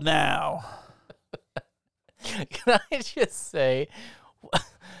bald now. Can I just say,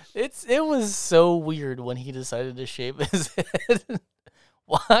 it was so weird when he decided to shave his head.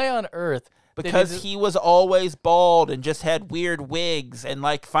 Why on earth? did Because he was always bald and just had weird wigs, and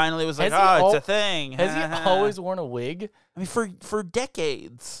like finally was like, Has he "Oh, it's al- a thing." Has he always worn a wig? I mean, for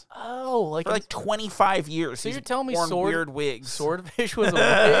decades, Oh, like, for like 25 years. So he's you're telling me worn weird wigs. Swordfish was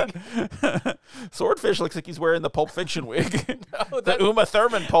a wig? Swordfish looks like he's wearing the Pulp Fiction wig, No, the Uma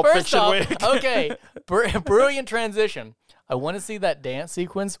Thurman Pulp First Fiction off, wig. okay, brilliant transition. I want to see that dance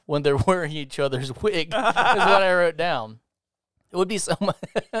sequence when they're wearing each other's wig. Is what I wrote down. It would be so much.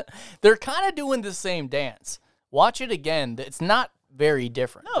 They're kind of doing the same dance. Watch it again. It's not very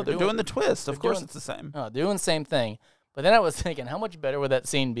different. No, they're doing the twist. Of they're course, doing- it's the same. No, doing the same thing. But then I was thinking, how much better would that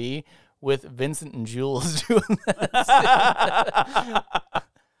scene be with Vincent and Jules doing that?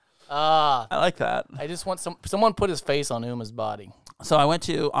 I like that. I just want someone put his face on Uma's body. So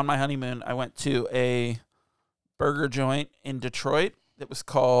on my honeymoon, I went to a burger joint in Detroit that was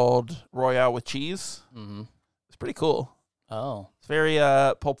called Royale with Cheese. Mm-hmm. It's pretty cool. Oh, It's very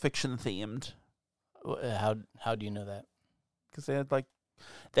Pulp Fiction themed how do you know that? because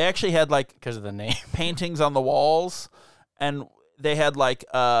they actually had like Because of the name. paintings on the walls, and they had like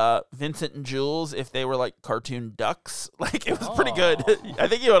Vincent and Jules if they were like cartoon ducks. Like it was pretty good. Oh. I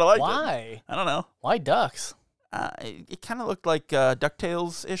think you would have liked it. Why? I don't know. Why ducks? It kind of looked like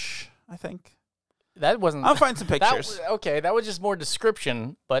DuckTales ish. I think That wasn't. I'll find some pictures. That was just more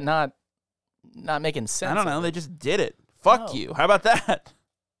description, but not making sense. I don't know. of They it. just did it. Fuck Oh. you. How about that?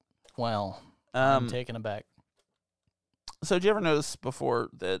 Well, I'm Um, taken aback. so did you ever notice before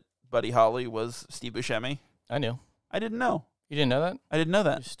that Buddy Holly was Steve Buscemi? I knew. I didn't know. You didn't know that? I didn't know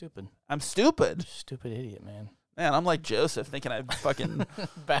You're that. stupid. I'm stupid. Stupid idiot, man. Man, I'm like Joseph thinking I fucking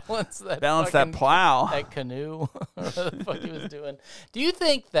Balance that. balance fucking- that plow. That canoe. What the fuck he was doing? Do you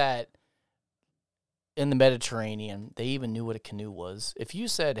think that in the Mediterranean they even knew what a canoe was? If you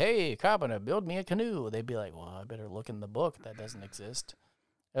said, "Hey, carpenter, build me a canoe," they'd be like, "Well, I better look in the book. That doesn't exist.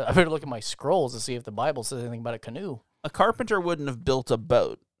 I better look at my scrolls to see if the Bible says anything about a canoe." A carpenter wouldn't have built a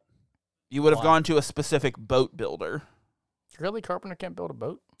boat. You would have Why? gone to a specific boat builder. Really, carpenter can't build a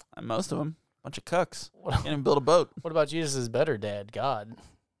boat? And most of them, bunch of cucks, What, can't even build a boat. what about Jesus' better dad, God?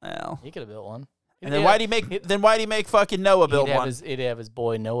 Well, He could have built one. and then why'd he make? Then why'd he make fucking Noah build he'd have one? He'd have his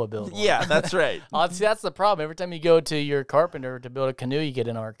boy Noah build one. Yeah, that's right. Oh, see, that's the problem. Every time you go to your carpenter to build a canoe, you get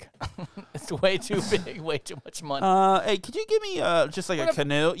an ark. It's way too big, way too much money. Hey, could you give me just like What a if-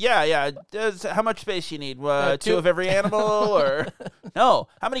 canoe? Yeah. How much space you need? two- Two of every animal, or no?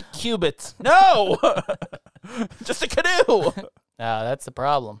 How many cubits? No, just a canoe. That's the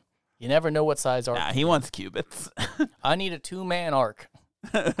problem. You never know what size ark. Nah, he wants cubits. I need a 2-man ark.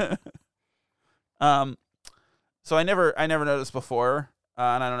 So I never noticed before,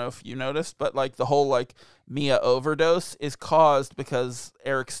 and I don't know if you noticed, but like the whole like Mia overdose is caused because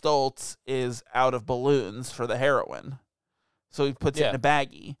Eric Stoltz is out of balloons for the heroin, so he puts it in Yeah. a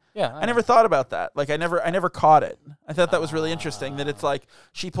baggie. Yeah, I never thought about that. Like I never caught it. I thought that was really interesting that it's like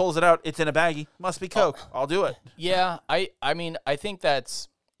she pulls it out, it's in a baggie, must be coke. I'll do it. Yeah, I mean, I think that's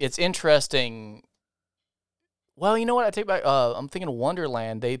it's interesting. Well, you know what? I take back. I'm thinking of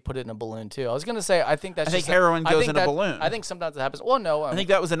Wonderland. They put it in a balloon too. I was gonna say I think that's. I think heroin goes in a balloon. I think sometimes it happens. Well, no. I think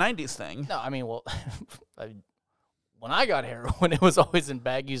that was a '90s thing. No, I mean, well, when I got heroin, it was always in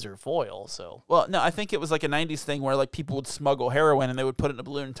baggies or foil. So. Well, no, I think it was like a '90s thing where like people would smuggle heroin and they would put it in a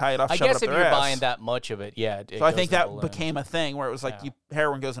balloon, tie it off, I shove it guess up if their you're ass. buying that much of it, yeah. It So I goes think in a that balloon. became a thing where it was like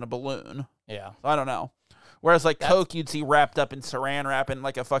heroin goes in a balloon. Yeah. So I don't know. Whereas like Coke, you'd see wrapped up in Saran wrap and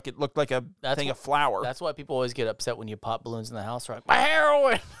like a fucking looked like a thing of flour. That's why people always get upset when you pop balloons in the house. They're like, my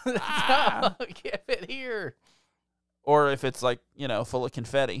heroin! Ah. Get it here. Or if it's like, full of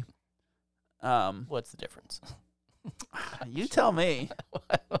confetti. What's the difference? You tell me.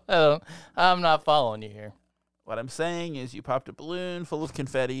 I'm not following you here. What I'm saying is you popped a balloon full of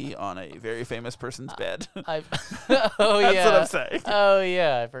confetti on a very famous person's bed. Oh, That's yeah. what I'm saying. Oh,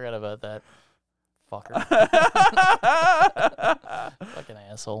 yeah. I forgot about that. Fucker. Fucking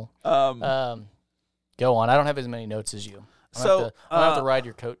asshole. Go on. I don't have as many notes as you. I'm gonna have to ride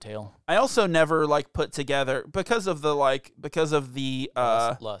your coattail. I also never like put together because of the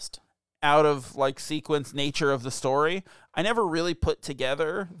Lust. out of like sequence nature of the story. I never really put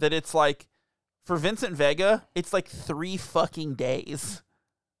together that it's like for Vincent Vega, it's like 3 fucking days.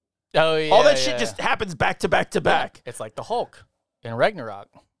 Oh yeah. All that shit just happens back to back to back. It's like the Hulk and Ragnarok.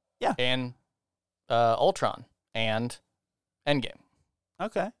 Yeah. And Ultron and Endgame.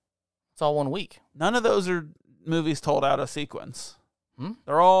 Okay. It's all 1 week. None of those are movies told out of sequence. Hmm?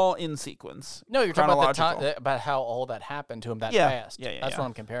 They're all in sequence. No, you're talking about the Chronological. time about how all that happened to him that Yeah. fast. Yeah, That's what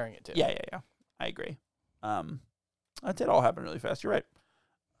I'm comparing it to. Yeah. I agree. That did all happen really fast. You're right.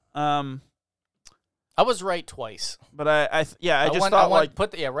 I was right twice. But I just want thought like,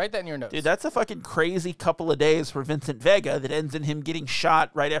 write that in your notes. dude, that's a fucking crazy couple of days for Vincent Vega that ends in him getting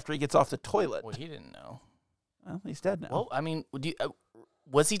shot right after he gets off the toilet. Well, he didn't know. Well, he's dead now. Well, I mean,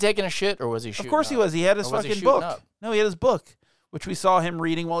 was he taking a shit or was he shooting? Of course up? he was. He had his Or was he fucking shooting book. up? No, he had his book, which we saw him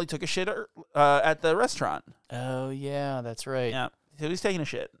reading while he took a shit at the restaurant. Oh yeah, that's right. Yeah, so he's taking a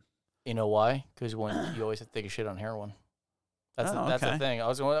shit. You know why? Because when you always have to take a shit on heroin. That's Oh, the okay. thing. I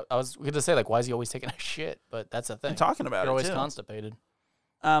was going to say like, why is he always taking a shit? But that's the thing. I'm talking about You're it always too. constipated.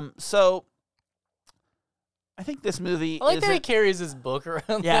 So I think this movie. I like that he isn't- carries his book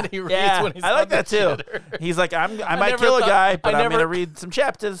around Yeah, that he reads yeah, when he's I like on the that too. shitter. He's like, I might never kill a thought- guy, but I'm never- gonna read some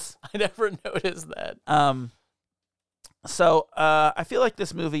chapters. I never noticed that. So I feel like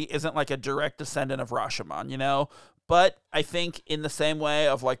this movie isn't like a direct descendant of Rashomon, but I think in the same way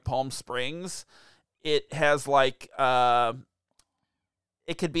of like Palm Springs, it has like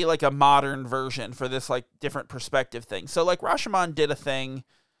it could be like a modern version for this like different perspective thing. So like Rashomon did a thing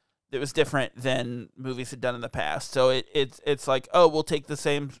that was different than movies had done in the past. So it's like, oh, we'll take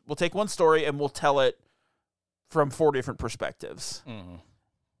one story and we'll tell it from 4 different perspectives. Mm-hmm.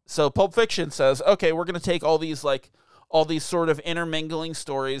 So Pulp Fiction says, okay, we're going to take all these sort of intermingling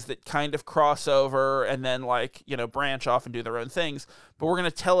stories that kind of cross over and then like, branch off and do their own things, but we're going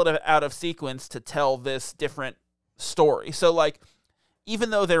to tell it out of sequence to tell this different story. So like,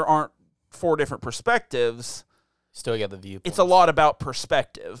 even though there aren't 4 different perspectives, Still got the view. it's a lot about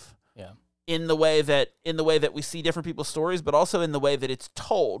perspective. Yeah. In the way that we see different people's stories, but also in the way that it's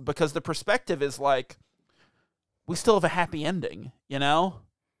told, because the perspective is like, we still have a happy ending,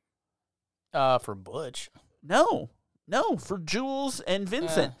 For Butch. No, for Jules and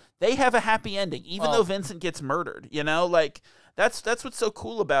Vincent, they have a happy ending, even though Vincent gets murdered. Like that's what's so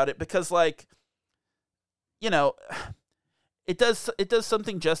cool about it, because like, it does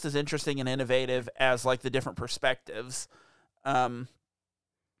something just as interesting and innovative as like the different perspectives.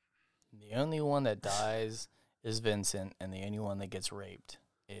 The only one that dies is Vincent, and the only one that gets raped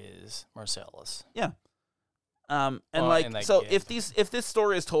is Marcellus. Yeah. And Well, like, and that so gift. if this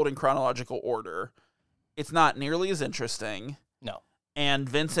story is told in chronological order, it's not nearly as interesting. No. And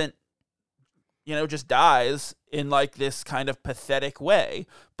Vincent, just dies in like this kind of pathetic way.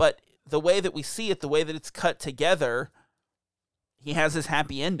 But the way that we see it, the way that it's cut together, he has his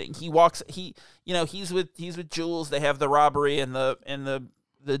happy ending. He's with Jules. They have the robbery in the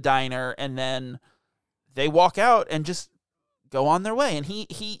diner, and then they walk out and just go on their way. And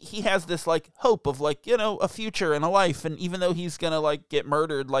he has this like hope of like, a future and a life. And even though he's going to like get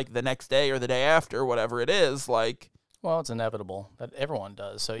murdered like the next day or the day after, whatever it is, like, Well, it's inevitable that everyone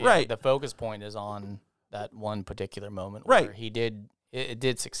does. So yeah, Right. the focus point is on that one particular moment Right. where it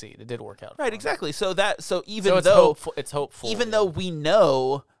did succeed. It did work out. for right, him. exactly. So even So it's though hopeful. It's hopeful. even yeah. though we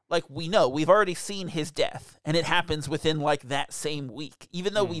know we've already seen his death, and it happens within like that same week.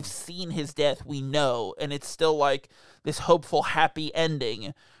 Even though we've seen his death, we know, and it's still like this hopeful, happy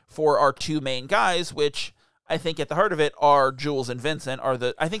ending for our 2 main guys, which I think at the heart of it are Jules and Vincent.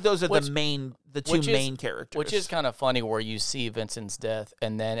 I think those are the two main characters. Which is kind of funny, where you see Vincent's death,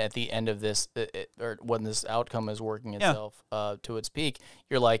 and then at the end of this, or when this outcome is working itself to its peak,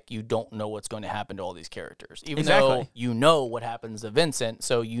 you're like, you don't know what's going to happen to all these characters, even though you know what happens to Vincent,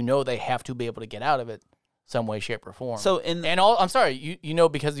 so you know they have to be able to get out of it some way, shape, or form. So I'm sorry, you know,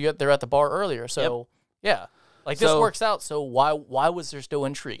 because they're at the bar earlier, so yeah. Like, this works out, so why was there still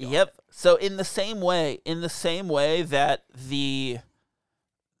intrigue? Yep. So in the same way that the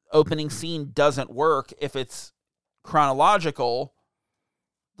opening scene doesn't work if it's chronological,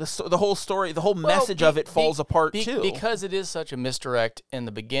 the whole story, the whole message of it falls apart too. Because it is such a misdirect in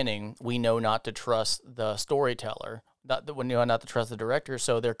the beginning, we know not to trust the storyteller, not to trust the director,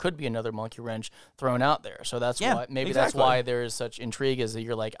 so there could be another monkey wrench thrown out there. So that's why that's why there is such intrigue, is that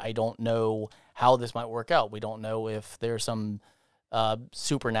you're like, I don't know how this might work out. We don't know if there's some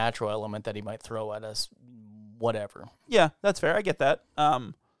supernatural element that he might throw at us, whatever. Yeah, that's fair. I get that.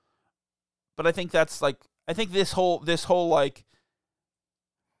 But I think that's like, I think this whole like,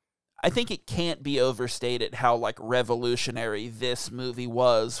 I think it can't be overstated how like revolutionary this movie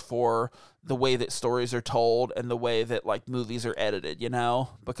was for the way that stories are told and the way that like movies are edited, you know?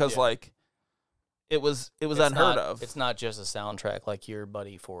 Because like it was unheard of. It's not just a soundtrack like your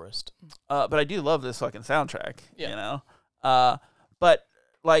buddy Forrest. But I do love this fucking soundtrack, you know? But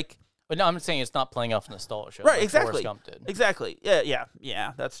like, but no, I'm saying it's not playing off nostalgia. Right, like exactly. Forrest Gump did. Exactly.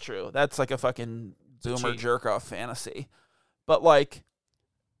 Yeah, that's true. That's like a fucking boomer jerk off fantasy. But like,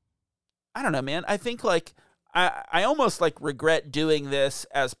 I don't know, man. I think like I almost like regret doing this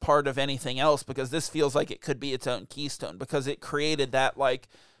as part of anything else, because this feels like it could be its own keystone, because it created that like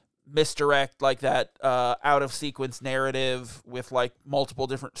misdirect, like that out of sequence narrative with like multiple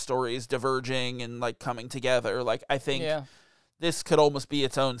different stories diverging and like coming together. Like, I think this could almost be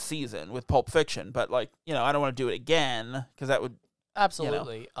its own season with Pulp Fiction, but like, you know, I don't want to do it again, because that would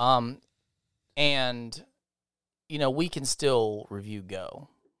absolutely. And you know, we can still review Go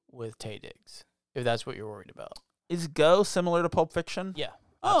with Taye Diggs, if that's what you're worried about. Is Go similar to Pulp Fiction? Yeah,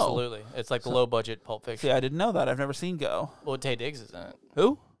 absolutely. It's like the low-budget Pulp Fiction. See, I didn't know that. I've never seen Go. Well, Taye Diggs is in it.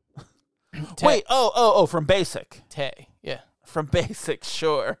 Who? Wait, from Basic. Taye, yeah. From Basic,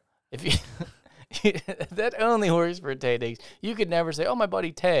 sure. If you that only works for Taye Diggs. You could never say, "Oh, my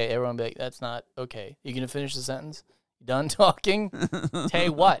buddy Taye." Everyone would be like, "That's not okay." You gonna finish the sentence? You done talking? Taye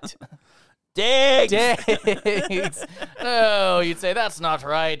what? Diggs. Diggs. No, you'd say, that's not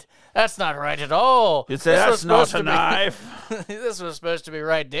right. That's not right at all. You'd say, that's not a knife. This was supposed to be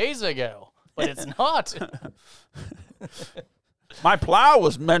right days ago, but it's not. My plow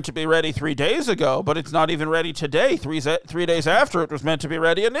was meant to be ready 3 days ago, but it's not even ready today. 3 days after it was meant to be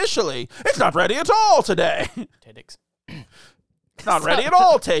ready initially. It's not ready at all today. Taye Diggs. It's not ready at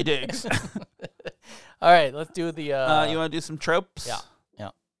all, Taye Diggs. All right, let's do the... you want to do some tropes? Yeah.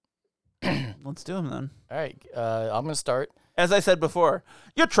 Let's do them then. All right, I'm going to start. As I said before,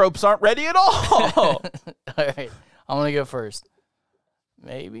 your tropes aren't ready at all. All right, I'm going to go first.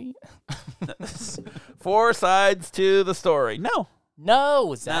 Maybe. 4 sides to the story. No,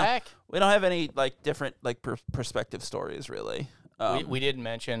 Zach. No. We don't have any like different like perspective stories, really. We did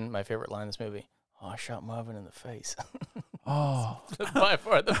mention my favorite line in this movie. Oh, I shot Marvin in the face. Oh. By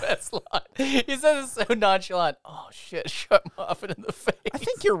far the best line. He says it so nonchalant. Oh, shit, shot Marvin in the face. I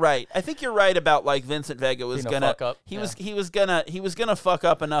think you're right. about like Vincent Vega was gonna fuck up. He was gonna fuck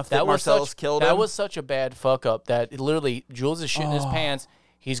up enough that Marcellus killed him. That was such a bad fuck up that literally Jules is shitting his pants.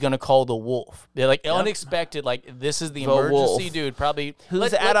 He's gonna call the wolf. They're like unexpected. Like, this is the emergency wolf. dude. Probably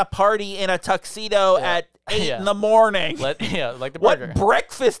who's at a party in a tuxedo at 8 in the morning. Like the burger. What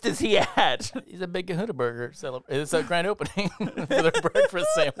breakfast is he at? He's a big Kahuna Burger. It's a grand opening for their breakfast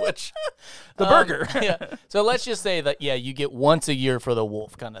sandwich. The burger. Yeah. So let's just say that you get once a year for the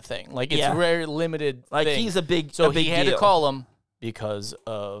wolf kind of thing. Like, it's a very limited. Like, thing. he's a big. So a big he had deal. to call him because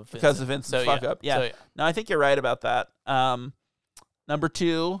of Vincent's fuck up. Yeah. So, No, I think you're right about that. Number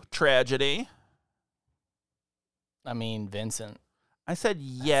 2, tragedy. I mean, Vincent. I said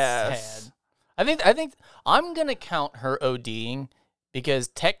yes. Sad. I think I'm gonna count her ODing because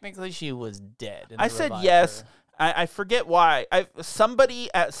technically she was dead. I said yes. I forget why. Somebody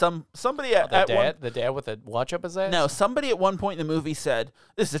at one the dad with a watch up his ass. No, somebody at one point in the movie said,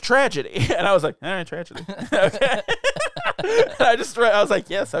 "This is a tragedy," and I was like, "All right, tragedy." Okay. And I was like,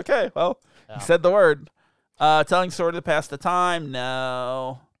 "Yes, okay." Well, he said the word. Telling story to pass the time.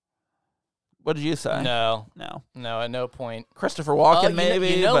 No. What did you say? No. No. At no point. Christopher Walken, maybe.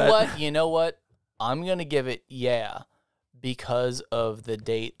 You know what? I'm gonna give it because of the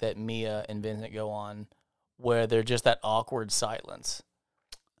date that Mia and Vincent go on, where they're just that awkward silence.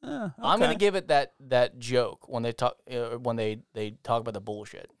 I'm gonna give it that joke when they talk about the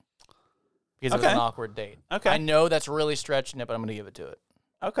bullshit because it was an awkward date. Okay. I know that's really stretching it, but I'm gonna give it to it.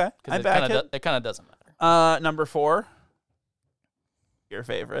 Okay. I Because back it. it kind of doesn't matter. Number 4. Your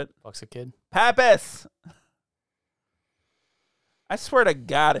favorite. Fuck's a kid. Pappas. I swear to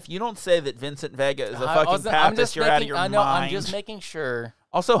God, if you don't say that Vincent Vega is a fucking Pappas, you're out of your mind. I'm just making sure.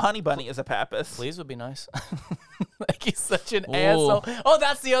 Also, Honey Bunny is a Pappas. Please would be nice. Like he's such an asshole. Oh,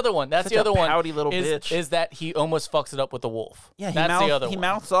 that's the other one. That's Such the other a one. pouty little bitch. Is that he almost fucks it up with the wolf? Yeah, that's the other he one.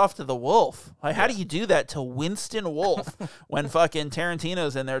 mouths off to the wolf. Like, how do you do that to Winston Wolf when fucking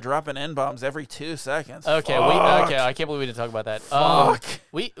Tarantino's in there dropping N-bombs every 2 seconds? Okay, Fuck. I can't believe we didn't talk about that. Fuck.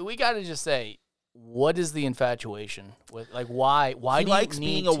 We got to just say, what is the infatuation with? Like, why? Why He do likes you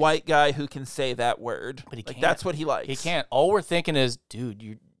being need a to- white guy who can say that word. But he Like, can't. that's what he likes. He can't. All we're thinking is,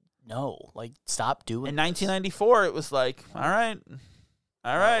 dude, stop doing. In this. 1994, it was like, all right,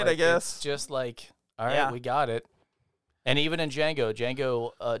 Like, I guess. it's just like, all right, Yeah. we got it. And even in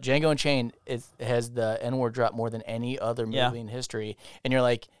Django Unchained has the N-word drop more than any other movie Yeah. in history. And you're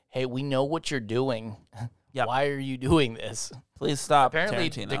like, hey, we know what you're doing. Yep. Why are you doing this? Please stop, Apparently,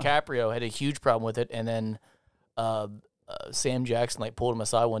 Tarantino. DiCaprio had a huge problem with it, and then Sam Jackson pulled him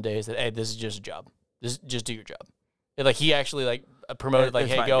aside one day and said, "Hey, this is just a job. Just do your job." And, he actually promoted It's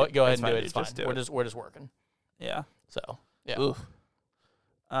hey, fine, go dude. ahead It's and do fine, it. dude. It's fine. Just do We're it. just working. Yeah. So yeah. Oof.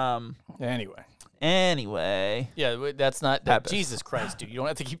 Anyway, yeah, that's not Pappas. Jesus Christ, dude. You don't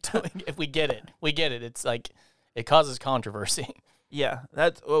have to keep doing it. If we get it, It's like it causes controversy. Yeah,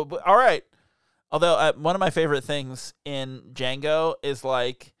 that's all right. Although one of my favorite things in Django is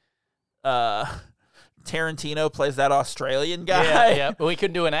Tarantino plays that Australian guy. Yeah. But we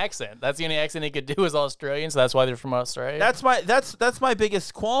couldn't do an accent. That's the only accent he could do is Australian, so that's why they're from Australia. That's my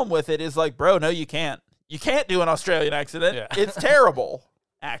biggest qualm with it is bro, no, you can't. You can't do an Australian accent. Yeah. It's terrible.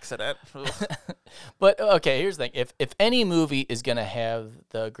 Accident. But okay, here's the thing: if any movie is gonna have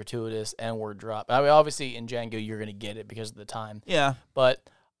the gratuitous N-word drop, I mean, obviously in Django you're gonna get it because of the time. Yeah. But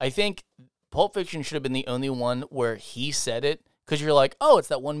I think Pulp Fiction should have been the only one where he said it, because you're like, oh, it's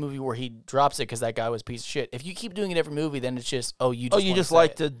that one movie where he drops it because that guy was a piece of shit. If you keep doing it every movie, then it's just, you just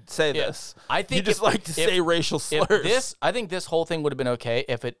like to to say Yeah. this. I think you just like to say racial slurs. I think this whole thing would have been okay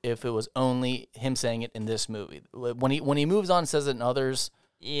if it was only him saying it in this movie. When he moves on and says it in others,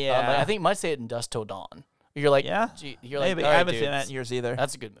 yeah. I think he might say it in Dusk Till Dawn. You're like, Yeah? gee, you're like, Maybe. all I right, haven't dude, seen that in years either.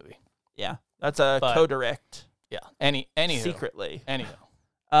 That's a good movie. Yeah. That's a But- co-direct. Yeah. Anywho. Secretly. Anyhow.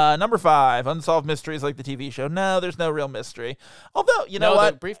 Number 5, Unsolved Mysteries like the TV show. No, there's no real mystery. Although, you know No,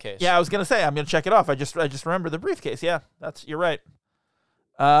 what? the briefcase. Yeah, I was gonna say I'm gonna check it off. I just remember the briefcase. Yeah, you're right.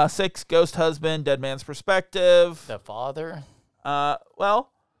 6, Ghost Husband, Dead Man's Perspective. The father.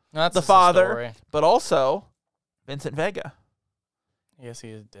 Well, That's the just a father, story. but also Vincent Vega. Yes, he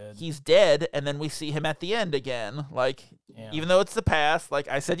is dead. He's dead, and then we see him at the end again. Yeah. Even though it's the past,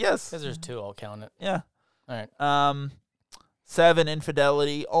 I said yes. Because there's 2, I'll count it. Yeah. All right. 7,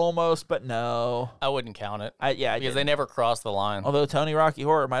 Infidelity, almost, but no. I wouldn't count it. I Because did. they never crossed the line. Although Tony Rocky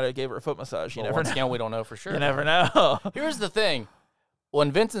Horror might have gave her a foot massage. You Well, never once know. again, we don't know for sure. You never know. Here's the thing.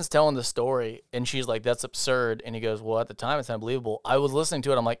 When Vincent's telling the story and she's like, that's absurd, and he goes, well, at the time it's unbelievable. I was listening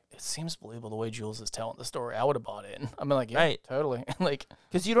to it. I'm like, it seems believable the way Jules is telling the story. I would have bought in. I'm like, yeah, Right. totally. Like,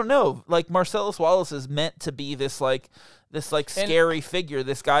 Because you don't know. Marcellus Wallace is meant to be this scary figure,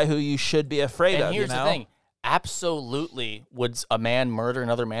 this guy who you should be afraid and of. here's you know? the thing. Absolutely, would a man murder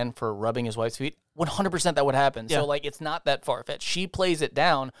another man for rubbing his wife's feet? 100% that would happen. Yeah. So, it's not that far-fetched. She plays it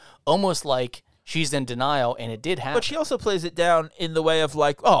down almost like she's in denial, and it did happen. But she also plays it down in the way of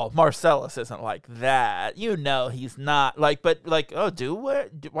oh, Marcellus isn't like that. You know he's not.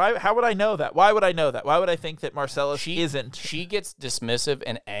 Why? How would I know that? Why would I know that? Why would I think that Marcellus isn't? She gets dismissive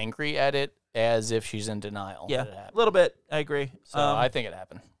and angry at it as if she's in denial. Yeah, that it happened. a little bit. I agree. So I think it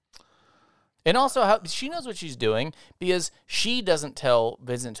happened. And also, how she knows what she's doing because she doesn't tell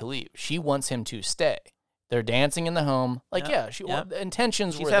Vincent to leave. She wants him to stay. They're dancing in the home. The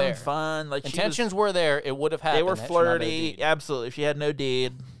intentions she's were having there. fun. Intentions were there. It would have happened. They were had she not made a flirty. deed. Absolutely. If she had no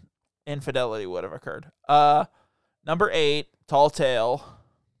deed, infidelity would have occurred. Number 8, Tall Tale.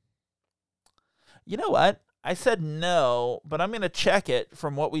 You know what? I said no, but I'm going to check it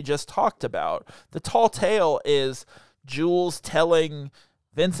from what we just talked about. The Tall Tale is Jules telling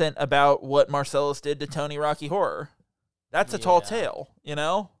Vincent about what Marcellus did to Tony Rocky Horror. That's a tall Yeah. tale, you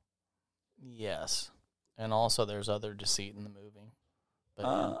know? Yes. And also, there's other deceit in the movie. But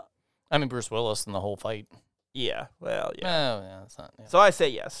Uh, I mean, Bruce Willis in the whole fight. Yeah, well, yeah. Oh, yeah, that's not. Yeah. So I say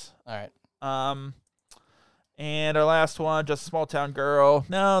yes. All right. And our last one, Just a Small Town Girl.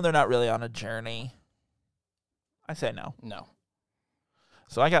 No, they're not really on a journey. I say no. No.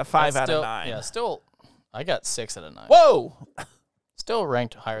 So I got 5 out Still- of 9. Yeah, still, I got 6 out of 9. Whoa! Still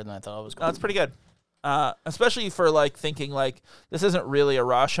ranked higher than I thought it was No, going that's pretty good. Especially for like thinking like this isn't really a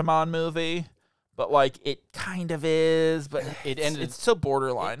Rashomon movie, but like it kind of is. But It ended- It's so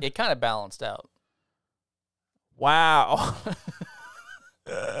borderline. It kind of balanced out. Wow.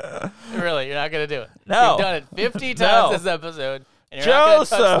 Really, you're not going to do it. No. You've done it 50 times No. this episode, and you're not going to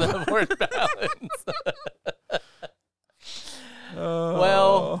touch Joseph. the word balance.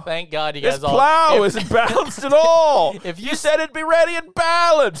 Well, thank God you This guys all... plow if- isn't balanced at all. If you you- said it'd be ready and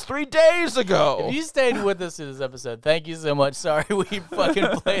balanced 3 days ago. If you stayed with us in this episode, thank you so much. Sorry we fucking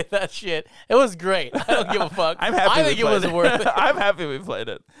played that shit. It was great. I don't give a fuck. I'm happy. I think we it was played worth it. I'm happy we played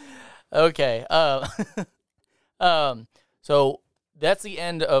it. Okay. So that's the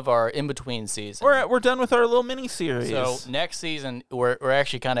end of our in-between season. We're done with our little mini series. So next season, we're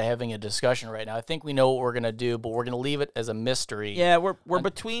actually kind of having a discussion right now. I think we know what we're gonna do, but we're gonna leave it as a mystery. yeah, we're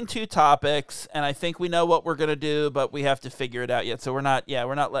between 2 topics, and I think we know what we're gonna do, but we have to figure it out yet. So we're not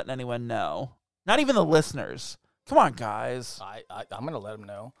letting anyone know. Not even the listeners. Come on, guys. I'm gonna let them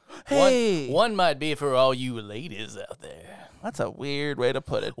know. Hey. One might be for all you ladies out there. That's a weird way to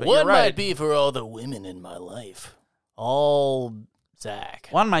put it, but One you're right. might be for all the women in my life. All Zach.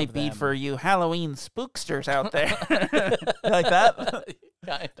 One might of be them. for you Halloween spooksters out there. You like that?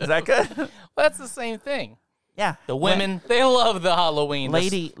 Kind Is that good? Well, that's the same thing. Yeah. The women, they love the Halloween.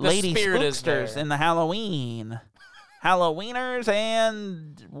 Lady the spirit is there. spooksters in the Halloween. Halloweeners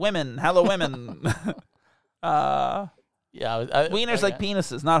and women. Hallow-women. Yeah, Wieners like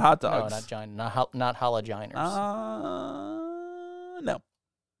penises, not hot No, dogs. not giant, not haloginers. No.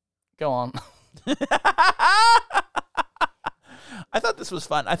 Go on. I thought this was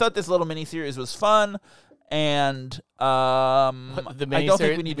fun. I thought this little mini series was fun, and The I don't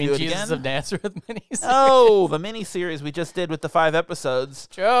think we need to do it Jesus again. of Nazareth miniseries. Oh, the mini series we just did with the 5 episodes.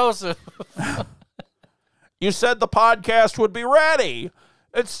 Joseph. You said the podcast would be ready.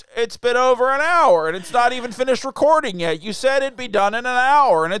 It's been over an hour, and it's not even finished recording yet. You said it'd be done in an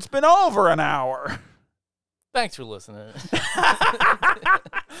hour, and it's been over an hour. Thanks for listening.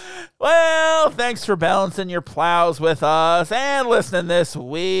 Well, thanks for balancing your plows with us and listening this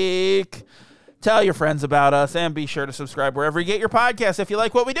week. Tell your friends about us, and be sure to subscribe wherever you get your podcasts if you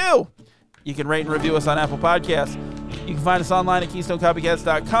like what we do. You can rate and review us on Apple Podcasts. You can find us online at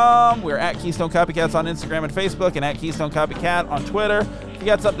KeystoneCopycats.com. We're at Keystone Copycats on Instagram and Facebook, and at Keystone Copycat on Twitter. If you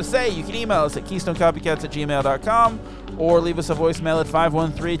got something to say, you can email us at KeystoneCopycats@gmail.com or leave us a voicemail at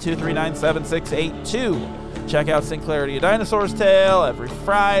 513-239-7682. Check out Sinclarity, a Dinosaur's Tale every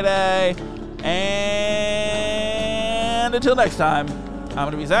Friday. And until next time, I'm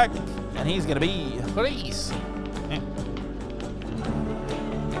going to be Zach, and he's going to be... Please. Eh.